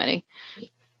too many.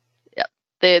 Yeah,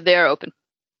 they are open.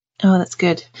 Oh, that's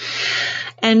good.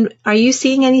 And are you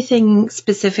seeing anything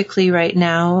specifically right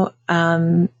now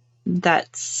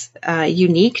that's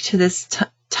unique to this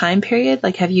time period?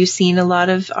 Like, have you seen a lot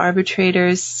of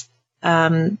arbitrators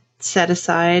set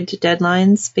aside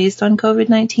deadlines based on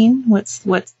COVID-19?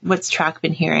 What's TRAC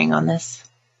been hearing on this?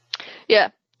 Yeah.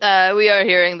 We are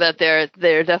hearing that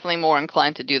they're definitely more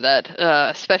inclined to do that,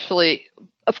 especially,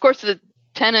 of course, the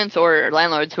tenants or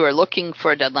landlords who are looking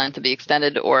for a deadline to be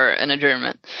extended or an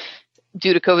adjournment.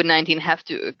 due to COVID-19, have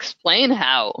to explain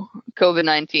how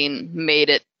COVID-19 made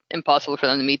it impossible for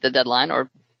them to meet the deadline or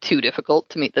too difficult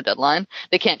to meet the deadline.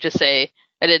 They can't just say,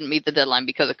 I didn't meet the deadline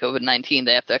because of COVID-19.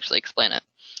 They have to actually explain it.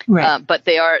 Right. But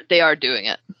they are doing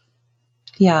it.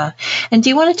 Yeah. And do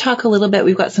you want to talk a little bit?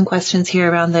 We've got some questions here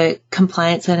around the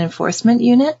compliance and enforcement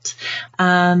unit.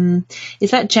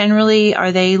 Is that generally,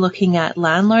 are they looking at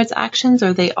landlords' actions, or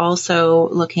are they also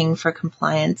looking for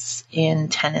compliance in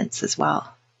tenants as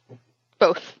well?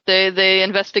 Both. They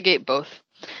investigate both.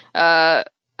 I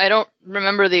don't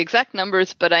remember the exact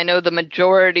numbers, but I know the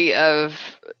majority of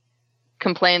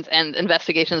complaints and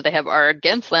investigations they have are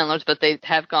against landlords, but they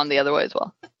have gone the other way as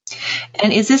well.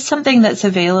 And is this something that's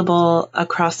available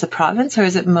across the province, or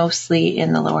is it mostly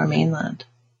in the Lower Mainland?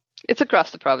 It's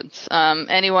across the province.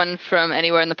 Anyone from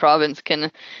anywhere in the province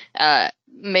can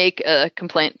make a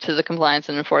complaint to the Compliance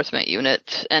and Enforcement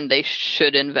Unit, and they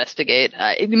should investigate.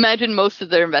 Imagine most of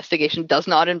their investigation does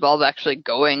not involve actually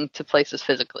going to places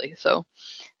physically. So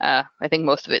I think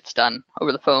most of it's done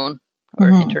over the phone or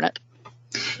internet.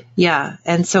 Yeah,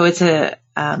 and so it's a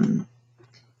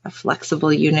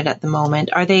flexible unit at the moment.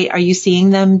 Are you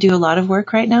seeing them do a lot of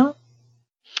work right now?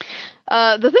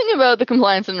 The thing about the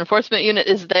Compliance and Enforcement Unit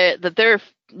is that they're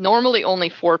normally only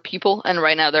 4 people, and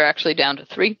right now they're actually down to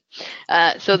 3.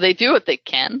 So they do what they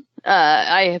can.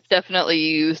 I have definitely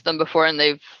used them before,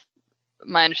 and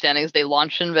my understanding is they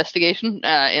launched an investigation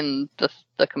in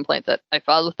the complaint that I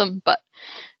filed with them, but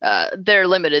they're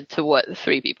limited to what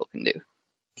 3 people can do.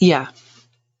 Yeah.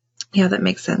 Yeah, that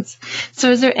makes sense.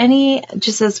 So is there any,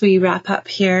 just as we wrap up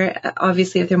here,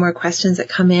 obviously if there are more questions that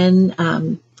come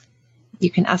in, you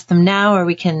can ask them now, or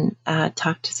we can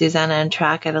talk to Susanna and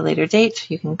Track at a later date.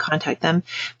 You can contact them.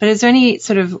 But is there any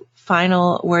sort of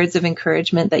final words of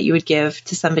encouragement that you would give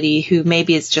to somebody who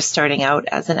maybe is just starting out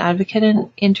as an advocate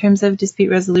in terms of dispute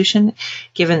resolution,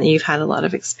 given that you've had a lot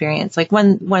of experience? Like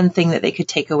one thing that they could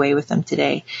take away with them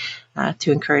today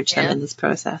to encourage them in this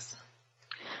process?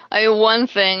 One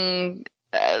thing,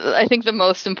 I think the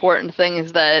most important thing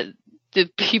is that to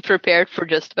be prepared for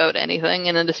just about anything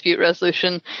in a dispute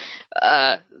resolution.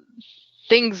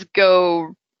 Things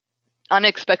go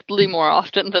unexpectedly more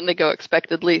often than they go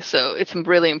expectedly, so it's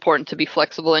really important to be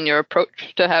flexible in your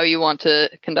approach to how you want to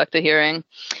conduct a hearing.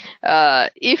 For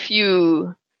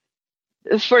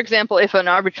example, if an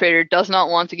arbitrator does not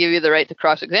want to give you the right to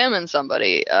cross-examine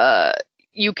somebody,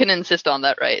 you can insist on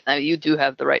that right. Now, you do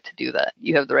have the right to do that.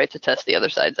 You have the right to test the other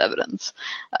side's evidence.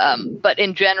 But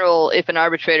in general, if an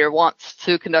arbitrator wants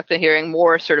to conduct a hearing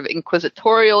more sort of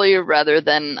inquisitorially rather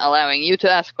than allowing you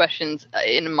to ask questions,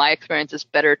 in my experience, it's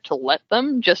better to let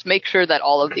them. Just make sure that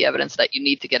all of the evidence that you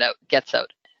need to get out gets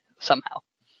out somehow.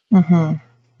 Mm-hmm.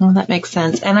 Well, that makes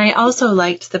sense. And I also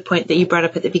liked the point that you brought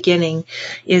up at the beginning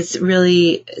is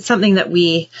really something that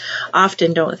we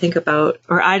often don't think about,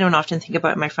 or I don't often think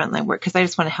about in my frontline work, because I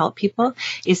just want to help people,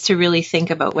 is to really think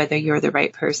about whether you're the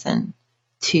right person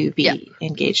to be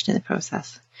engaged in the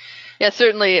process. Yeah,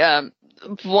 certainly.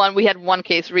 We had one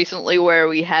case recently where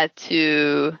we had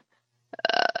to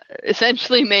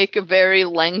essentially make a very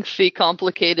lengthy,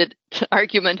 complicated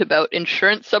argument about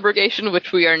insurance subrogation,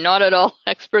 which we are not at all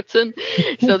experts in.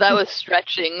 So that was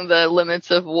stretching the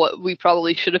limits of what we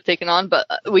probably should have taken on, but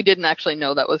we didn't actually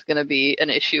know that was going to be an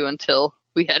issue until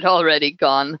we had already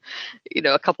gone,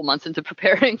 a couple months into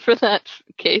preparing for that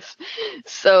case.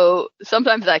 So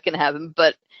sometimes that can happen,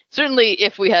 but certainly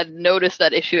if we had noticed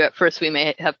that issue at first, we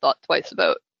may have thought twice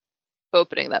about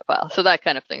opening that file. So that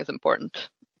kind of thing is important.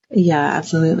 Yeah,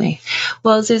 absolutely.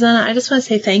 Well, Susanna, I just want to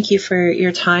say thank you for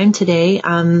your time today.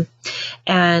 And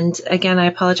again, I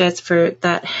apologize for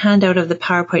that handout of the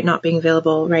PowerPoint not being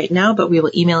available right now, but we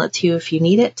will email it to you if you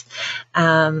need it.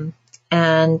 And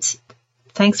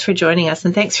thanks for joining us,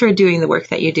 and thanks for doing the work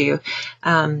that you do,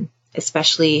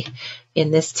 especially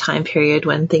in this time period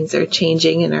when things are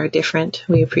changing and are different.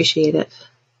 We appreciate it.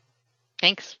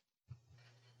 Thanks.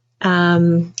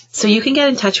 So you can get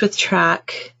in touch with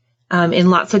Track in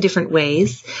lots of different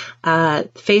ways.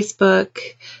 Facebook,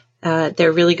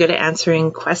 they're really good at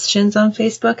answering questions on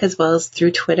Facebook as well as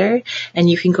through Twitter. And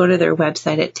you can go to their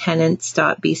website at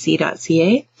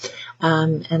tenants.bc.ca.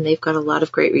 And they've got a lot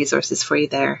of great resources for you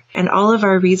there. And all of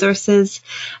our resources,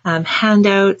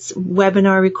 handouts,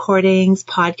 webinar recordings,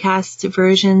 podcast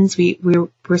versions, we're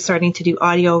we're starting to do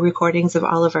audio recordings of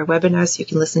all of our webinars, so you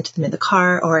can listen to them in the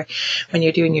car or when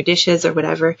you're doing your dishes or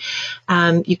whatever.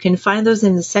 You can find those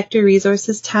in the Sector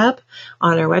Resources tab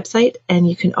on our website, and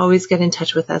you can always get in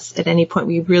touch with us at any point.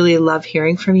 We really love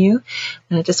hearing from you.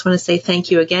 And I just want to say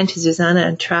thank you again to Susanna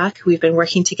and TRAC. We've been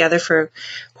working together for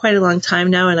quite a long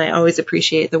time now, and I always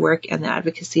appreciate the work and the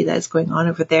advocacy that is going on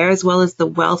over there, as well as the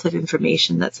wealth of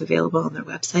information that's available on their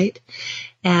website.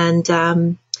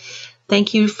 And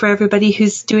thank you for everybody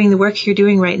who's doing the work you're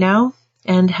doing right now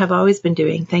and have always been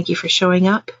doing. Thank you for showing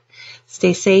up.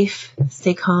 Stay safe,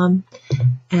 stay calm,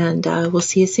 and we'll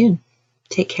see you soon.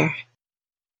 Take care.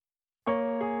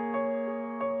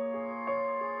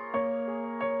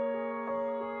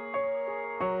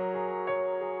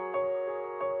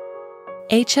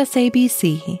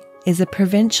 HSABC is a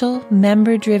provincial,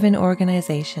 member-driven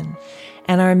organization,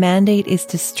 and our mandate is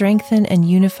to strengthen and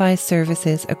unify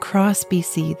services across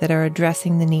BC that are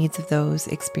addressing the needs of those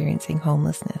experiencing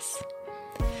homelessness.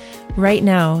 Right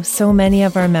now, so many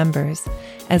of our members,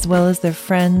 as well as their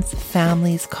friends,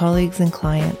 families, colleagues, and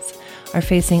clients, are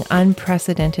facing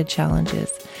unprecedented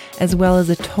challenges, as well as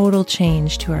a total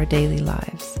change to our daily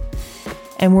lives.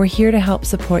 And we're here to help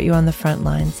support you on the front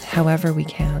lines however we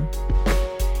can.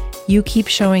 You keep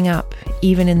showing up,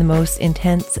 even in the most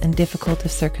intense and difficult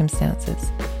of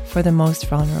circumstances, for the most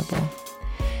vulnerable.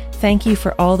 Thank you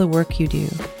for all the work you do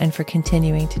and for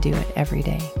continuing to do it every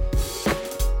day.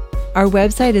 Our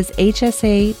website is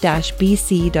hsa-bc.ca,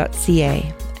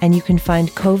 and you can find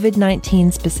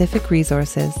COVID-19 specific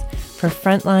resources for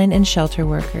frontline and shelter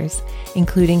workers,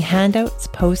 including handouts,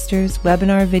 posters,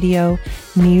 webinar video,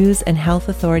 news and health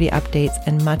authority updates,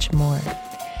 and much more.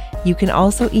 You can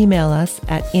also email us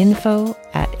at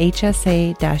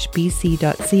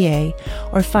info@hsa-bc.ca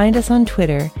or find us on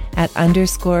Twitter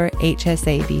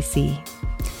 @_HSABC.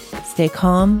 Stay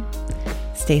calm,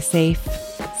 stay safe,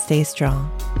 stay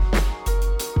strong.